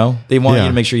Pete, you know? They want you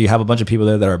to make sure you have a bunch of people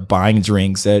there that are buying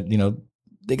drinks that, you know,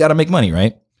 they got to make money,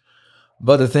 right?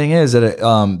 But the thing is that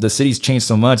the city's changed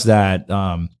so much that,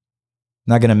 not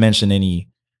going to mention any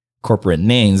corporate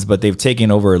names, but they've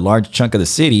taken over a large chunk of the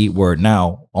city where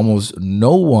now almost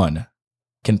no one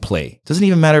can play. Doesn't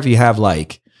even matter if you have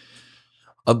like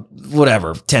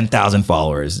whatever 10,000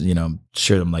 followers. You know, I'm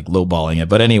sure I'm like lowballing it,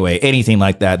 but anyway, anything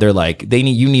like that, they're like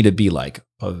you need to be like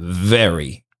a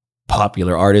very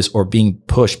popular artist or being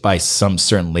pushed by some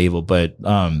certain label. But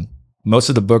most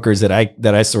of the bookers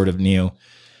that I sort of knew,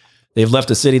 they've left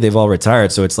the city, they've all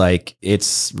retired. So it's like,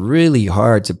 it's really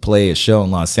hard to play a show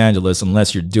in Los Angeles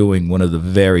unless you're doing one of the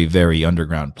very, very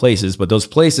underground places. But those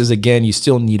places, again, you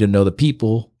still need to know the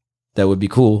people that would be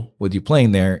cool with you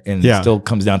playing there. And it still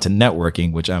comes down to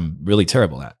networking, which I'm really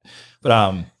terrible at. But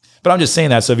I'm just saying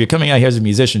that. So if you're coming out here as a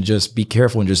musician, just be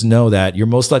careful and just know that you're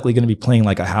most likely going to be playing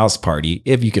like a house party,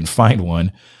 if you can find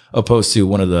one, opposed to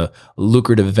one of the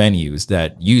lucrative venues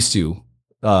that used to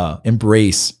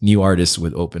embrace new artists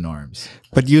with open arms.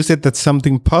 But you said that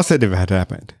something positive had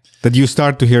happened, that you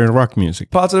start to hear rock music.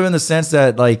 Positive in the sense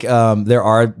that like there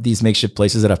are these makeshift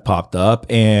places that have popped up,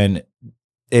 and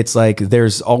it's like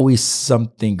there's always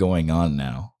something going on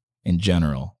now in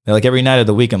general. Like every night of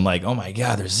the week, I'm like, oh my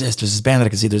God, there's this band that I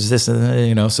can see, there's this,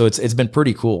 you know, so it's been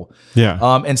pretty cool. Yeah.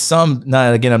 And some,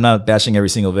 again, I'm not bashing every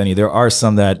single venue. There are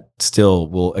some that still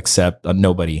will accept a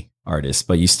nobody artist,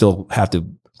 but you still have to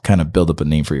kind of build up a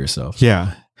name for yourself.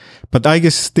 Yeah. But I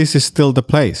guess this is still the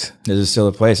place. This is still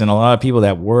a place. And a lot of people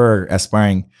that were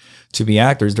aspiring to be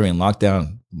actors during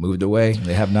lockdown moved away.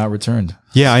 They have not returned.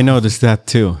 Yeah, I noticed that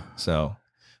too. So,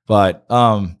 but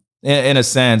in a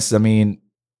sense, I mean,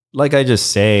 like I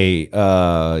just say,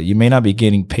 you may not be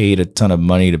getting paid a ton of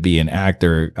money to be an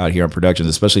actor out here on productions,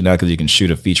 especially now because you can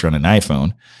shoot a feature on an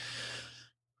iPhone.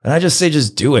 And I just say,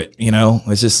 just do it. You know,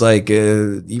 it's just like,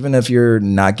 even if you're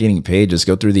not getting paid, just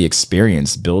go through the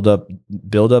experience, build up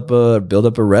a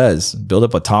res, build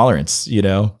up a tolerance, you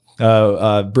know.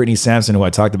 Brittany Sampson, who I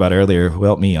talked about earlier, who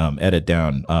helped me edit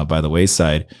Down by the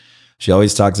Wayside. She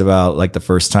always talks about like the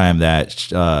first time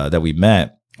that we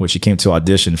met, when she came to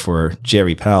audition for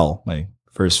Jerry Powell, my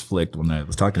first flick when I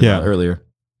was talking about earlier.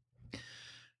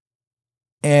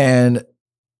 And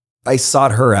I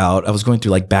sought her out. I was going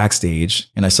through like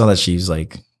backstage, and I saw that she's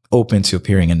like open to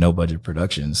appearing in no budget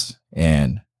productions.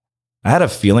 And I had a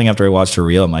feeling after I watched her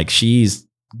reel, I'm like, she's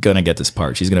gonna get this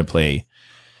part. She's gonna play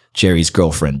Jerry's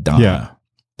girlfriend, Donna. Yeah.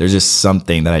 There's just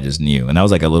something that I just knew. And that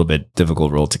was like a little bit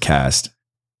difficult role to cast.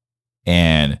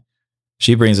 And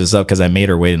she brings this up because I made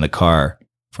her wait in the car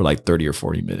for like 30 or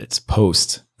 40 minutes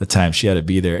post the time she had to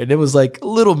be there. And it was like a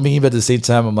little mean, but at the same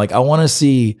time, I'm like, I want to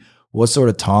see what sort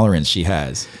of tolerance she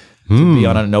has to be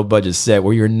on a no budget set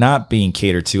where you're not being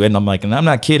catered to. And I'm like, and I'm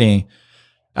not kidding.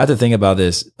 I have to think about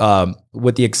this.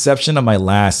 With the exception of my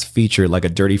last feature, like a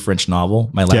Dirty French Novel,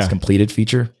 my last completed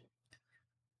feature,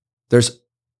 there's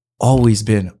always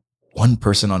been one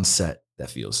person on set that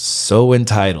feels so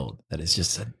entitled that is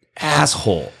just an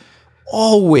asshole.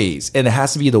 Always. And it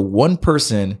has to be the one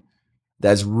person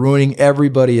that's ruining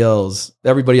everybody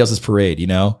else's parade, you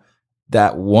know?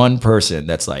 That one person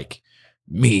that's like,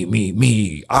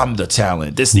 me, I'm the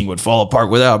talent. This thing would fall apart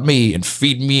without me, and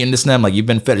feed me and this and that. I'm like, you've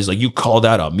been fed. He's like, you called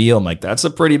out a meal. I'm like, that's a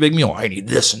pretty big meal. I need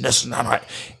this and this and that.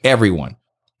 Everyone.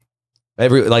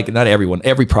 Not everyone,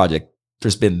 every project,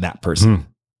 there's been that person.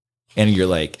 And you're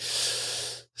like,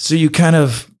 so you kind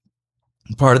of,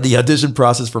 part of the audition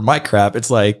process for my crap,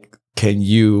 it's like, can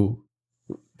you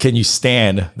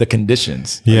stand the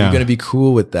conditions? Are you going to be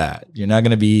cool with that? You're not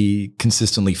going to be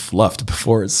consistently fluffed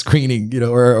before a screening, you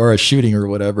know, or a shooting or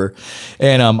whatever.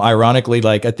 And ironically,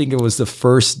 like I think it was the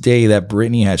first day that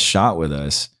Brittany had shot with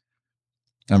us.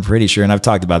 I'm pretty sure, and I've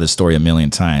talked about this story a million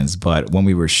times, but when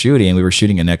we were shooting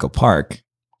in Echo Park,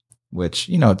 which,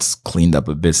 you know, it's cleaned up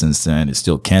a bit since then. It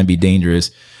still can be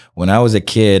dangerous. When I was a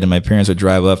kid and my parents would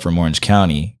drive up from Orange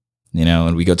County, you know,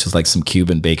 and we go to like some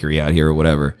Cuban bakery out here or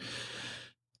whatever,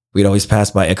 we'd always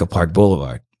pass by Echo Park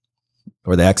Boulevard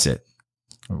or the exit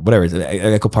or whatever,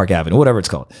 Echo Park Avenue, whatever it's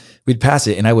called. We'd pass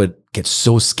it and I would get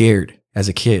so scared as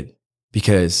a kid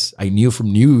because I knew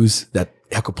from news that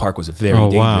Echo Park was very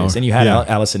dangerous. Wow. And you had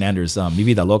Allison Anders, Mi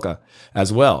Vida Loca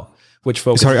as well, which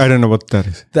focuses. Sorry, I don't know what that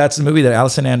is. That's a movie that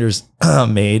Allison Anders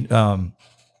made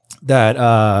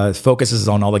that focuses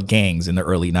on all the gangs in the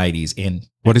early 90s in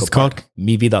what is it called?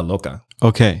 Mi Vida Loca.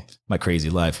 Okay. My Crazy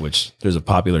Life, which there's a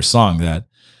popular song that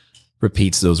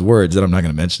repeats those words that I'm not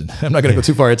going to mention. I'm not going to go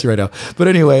too far into right now. But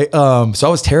anyway, so I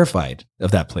was terrified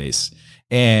of that place.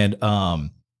 And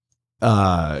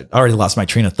I already lost my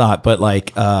train of thought. But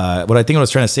like what I think I was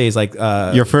trying to say is like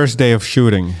your first day of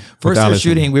shooting. First day of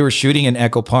shooting, we were shooting in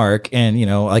Echo Park, and you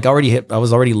know, like I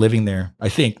was already living there. I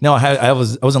think no, I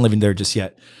wasn't living there just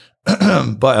yet.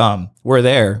 But we're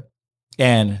there,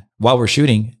 and while we're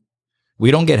shooting, we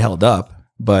don't get held up,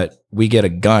 but we get a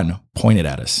gun pointed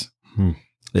at us.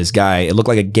 This guy, it looked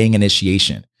like a gang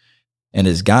initiation, and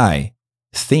this guy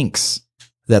thinks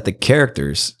that the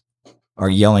characters are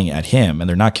yelling at him, and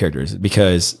they're not characters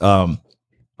because our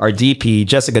DP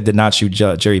Jessica did not shoot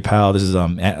Jerry Powell. This is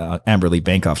Amberly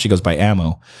Bankoff. She goes by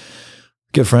Ammo,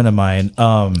 good friend of mine,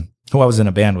 who I was in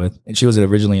a band with, and she was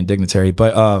originally in Dignitary,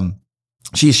 but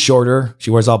She's shorter. She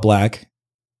wears all black.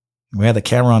 We had the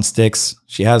camera on sticks.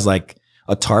 She has like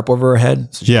a tarp over her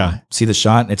head. So Yeah. see the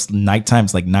shot. It's nighttime.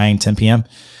 It's like 9, 10 p.m.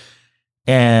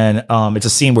 And it's a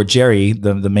scene where Jerry,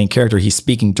 the main character, he's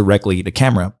speaking directly to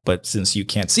camera. But since you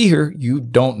can't see her, you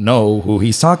don't know who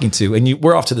he's talking to. And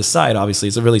we're off to the side, obviously.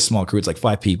 It's a really small crew. It's like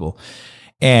 5 people.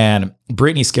 And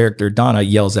Brittany's character, Donna,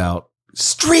 yells out,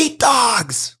 "Street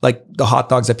dogs!" Like the hot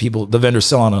dogs that the vendors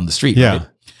sell on the street. Yeah. Right?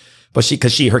 But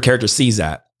her character sees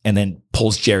that and then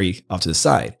pulls Jerry off to the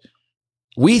side.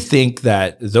 We think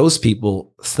that those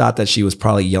people thought that she was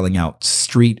probably yelling out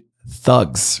 "street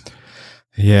thugs."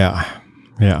 Yeah.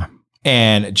 Yeah.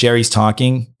 And Jerry's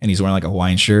talking and he's wearing like a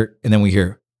Hawaiian shirt. And then we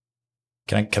hear,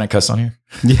 can I cuss on here?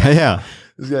 Yeah. Yeah.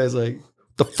 This guy's like,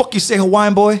 "The fuck you say,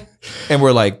 Hawaiian boy?" And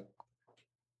we're like,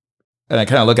 and I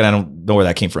kind of look at it, I don't know where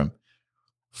that came from.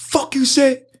 "Fuck you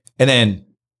say." And then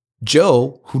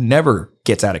Joe, who never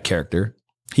gets out of character,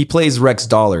 he plays Rex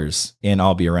Dollars in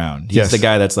I'll Be Around. He's Yes. the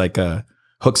guy that's like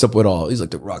hooks up with he's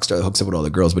like the rock star that hooks up with all the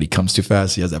girls, but he comes too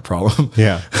fast. He has that problem.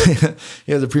 Yeah.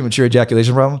 He has a premature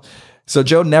ejaculation problem. So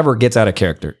Joe never gets out of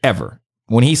character, ever.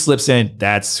 When he slips in,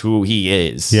 that's who he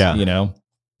is. Yeah. You know?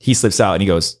 He slips out and he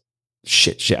goes,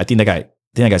 shit. I think that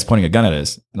guy's pointing a gun at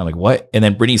us. And I'm like, what? And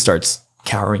then Brittany starts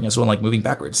cowering as well, like moving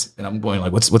backwards. And I'm going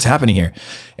like, what's happening here?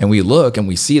 And we look and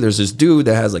we see there's this dude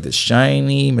that has like this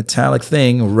shiny metallic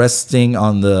thing resting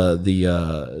on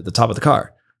the top of the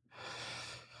car.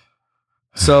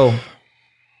 So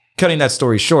cutting that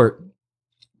story short,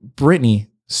 Brittany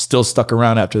still stuck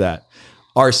around after that.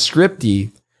 Our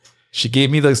scriptie, she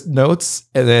gave me those notes,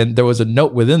 and then there was a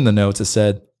note within the notes that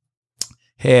said,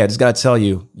 "Hey, I just got to tell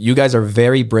you, you guys are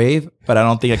very brave, but I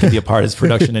don't think I can be a part of this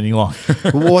production any longer."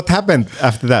 What happened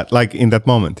after that? Like in that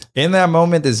moment? In that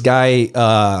moment, this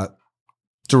guy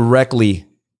directly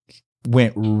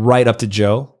went right up to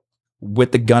Joe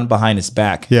with the gun behind his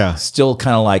back. Yeah. Still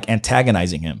kind of like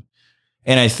antagonizing him.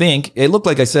 And I think it looked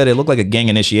like a gang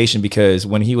initiation, because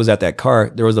when he was at that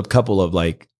car, there was a couple of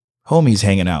like homies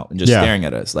hanging out and just staring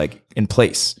at us, like in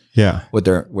place. Yeah. With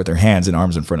their hands and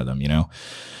arms in front of them, you know?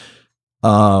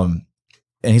 And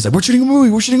he's like, we're shooting a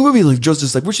movie. Like Joe's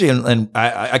just like, we're shooting. And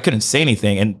I couldn't say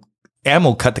anything. And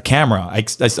Ammo cut the camera. I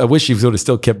wish he would have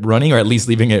still kept running, or at least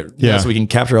leaving it so we can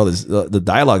capture all this, the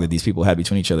dialogue that these people had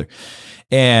between each other.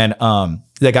 And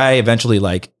the guy eventually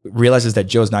like realizes that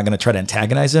Joe's not going to try to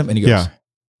antagonize him. And he goes,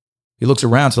 he looks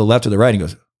around to the left or the right and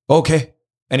goes, "Okay."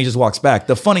 And he just walks back.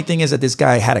 The funny thing is that this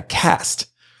guy had a cast.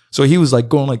 So he was like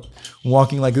going like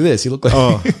walking like this. He looked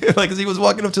like like he was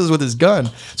walking up to us with his gun.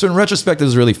 So in retrospect, it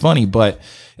was really funny. But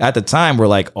at the time, we're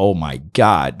like, oh my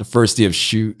God, the first day of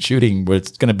shooting, where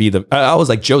it's gonna be I was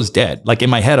like, Joe's dead. Like in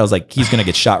my head, I was like, he's gonna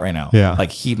get shot right now. Yeah.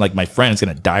 Like my friend's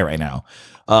gonna die right now.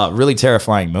 Really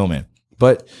terrifying moment.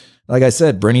 But like I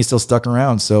said, Brittany's still stuck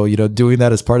around. So, you know, doing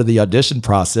that as part of the audition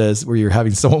process where you're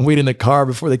having someone wait in the car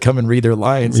before they come and read their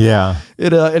lines. Yeah.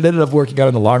 It ended up working out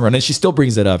in the long run. And she still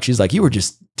brings it up. She's like, "You were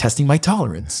just testing my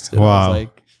tolerance." And I was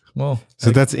like, well.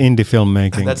 So that's indie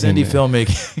filmmaking. That's indie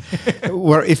filmmaking.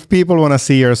 Where if people want to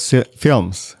see your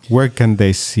films, where can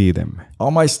they see them?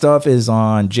 All my stuff is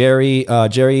on Jerry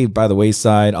by the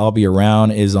Wayside. I'll Be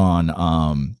Around is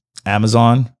on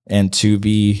Amazon and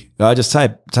Tubi. Just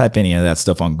type any of that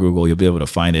stuff on Google. You'll be able to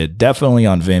find it. Definitely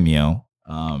on Vimeo.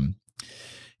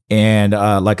 And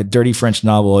like a Dirty French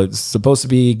Novel, it's supposed to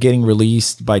be getting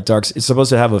released by Dark. It's supposed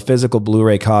to have a physical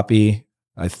Blu-ray copy,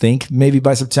 I think maybe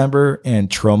by September. And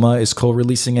Troma is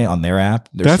co-releasing it on their app,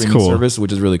 their streaming service,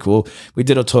 which is really cool. We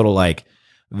did a total like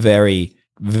very,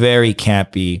 very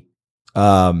campy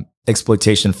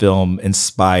exploitation film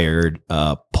inspired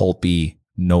pulpy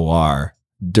noir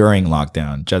during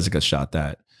lockdown. Jessica shot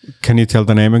that. Can you tell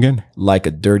the name again? Like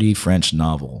a Dirty French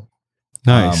Novel.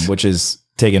 Nice. Which is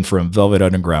taken from Velvet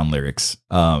Underground lyrics.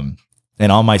 And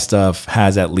all my stuff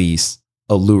has at least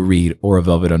a Lou Reed or a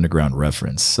Velvet Underground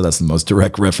reference. So that's the most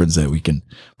direct reference that we can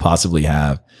possibly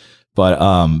have. But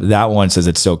that one says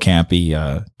it's so campy.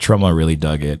 Troma really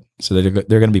dug it. So they're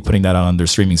going to be putting that on their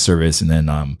streaming service. And then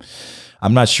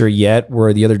I'm not sure yet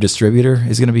where the other distributor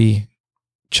is going to be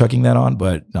chucking that on,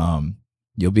 but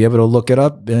you'll be able to look it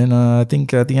up in, I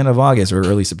think, at the end of August or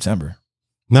early September.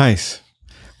 Nice.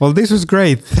 Well, this was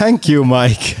great. Thank you,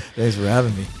 Mike. Thanks for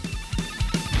having me.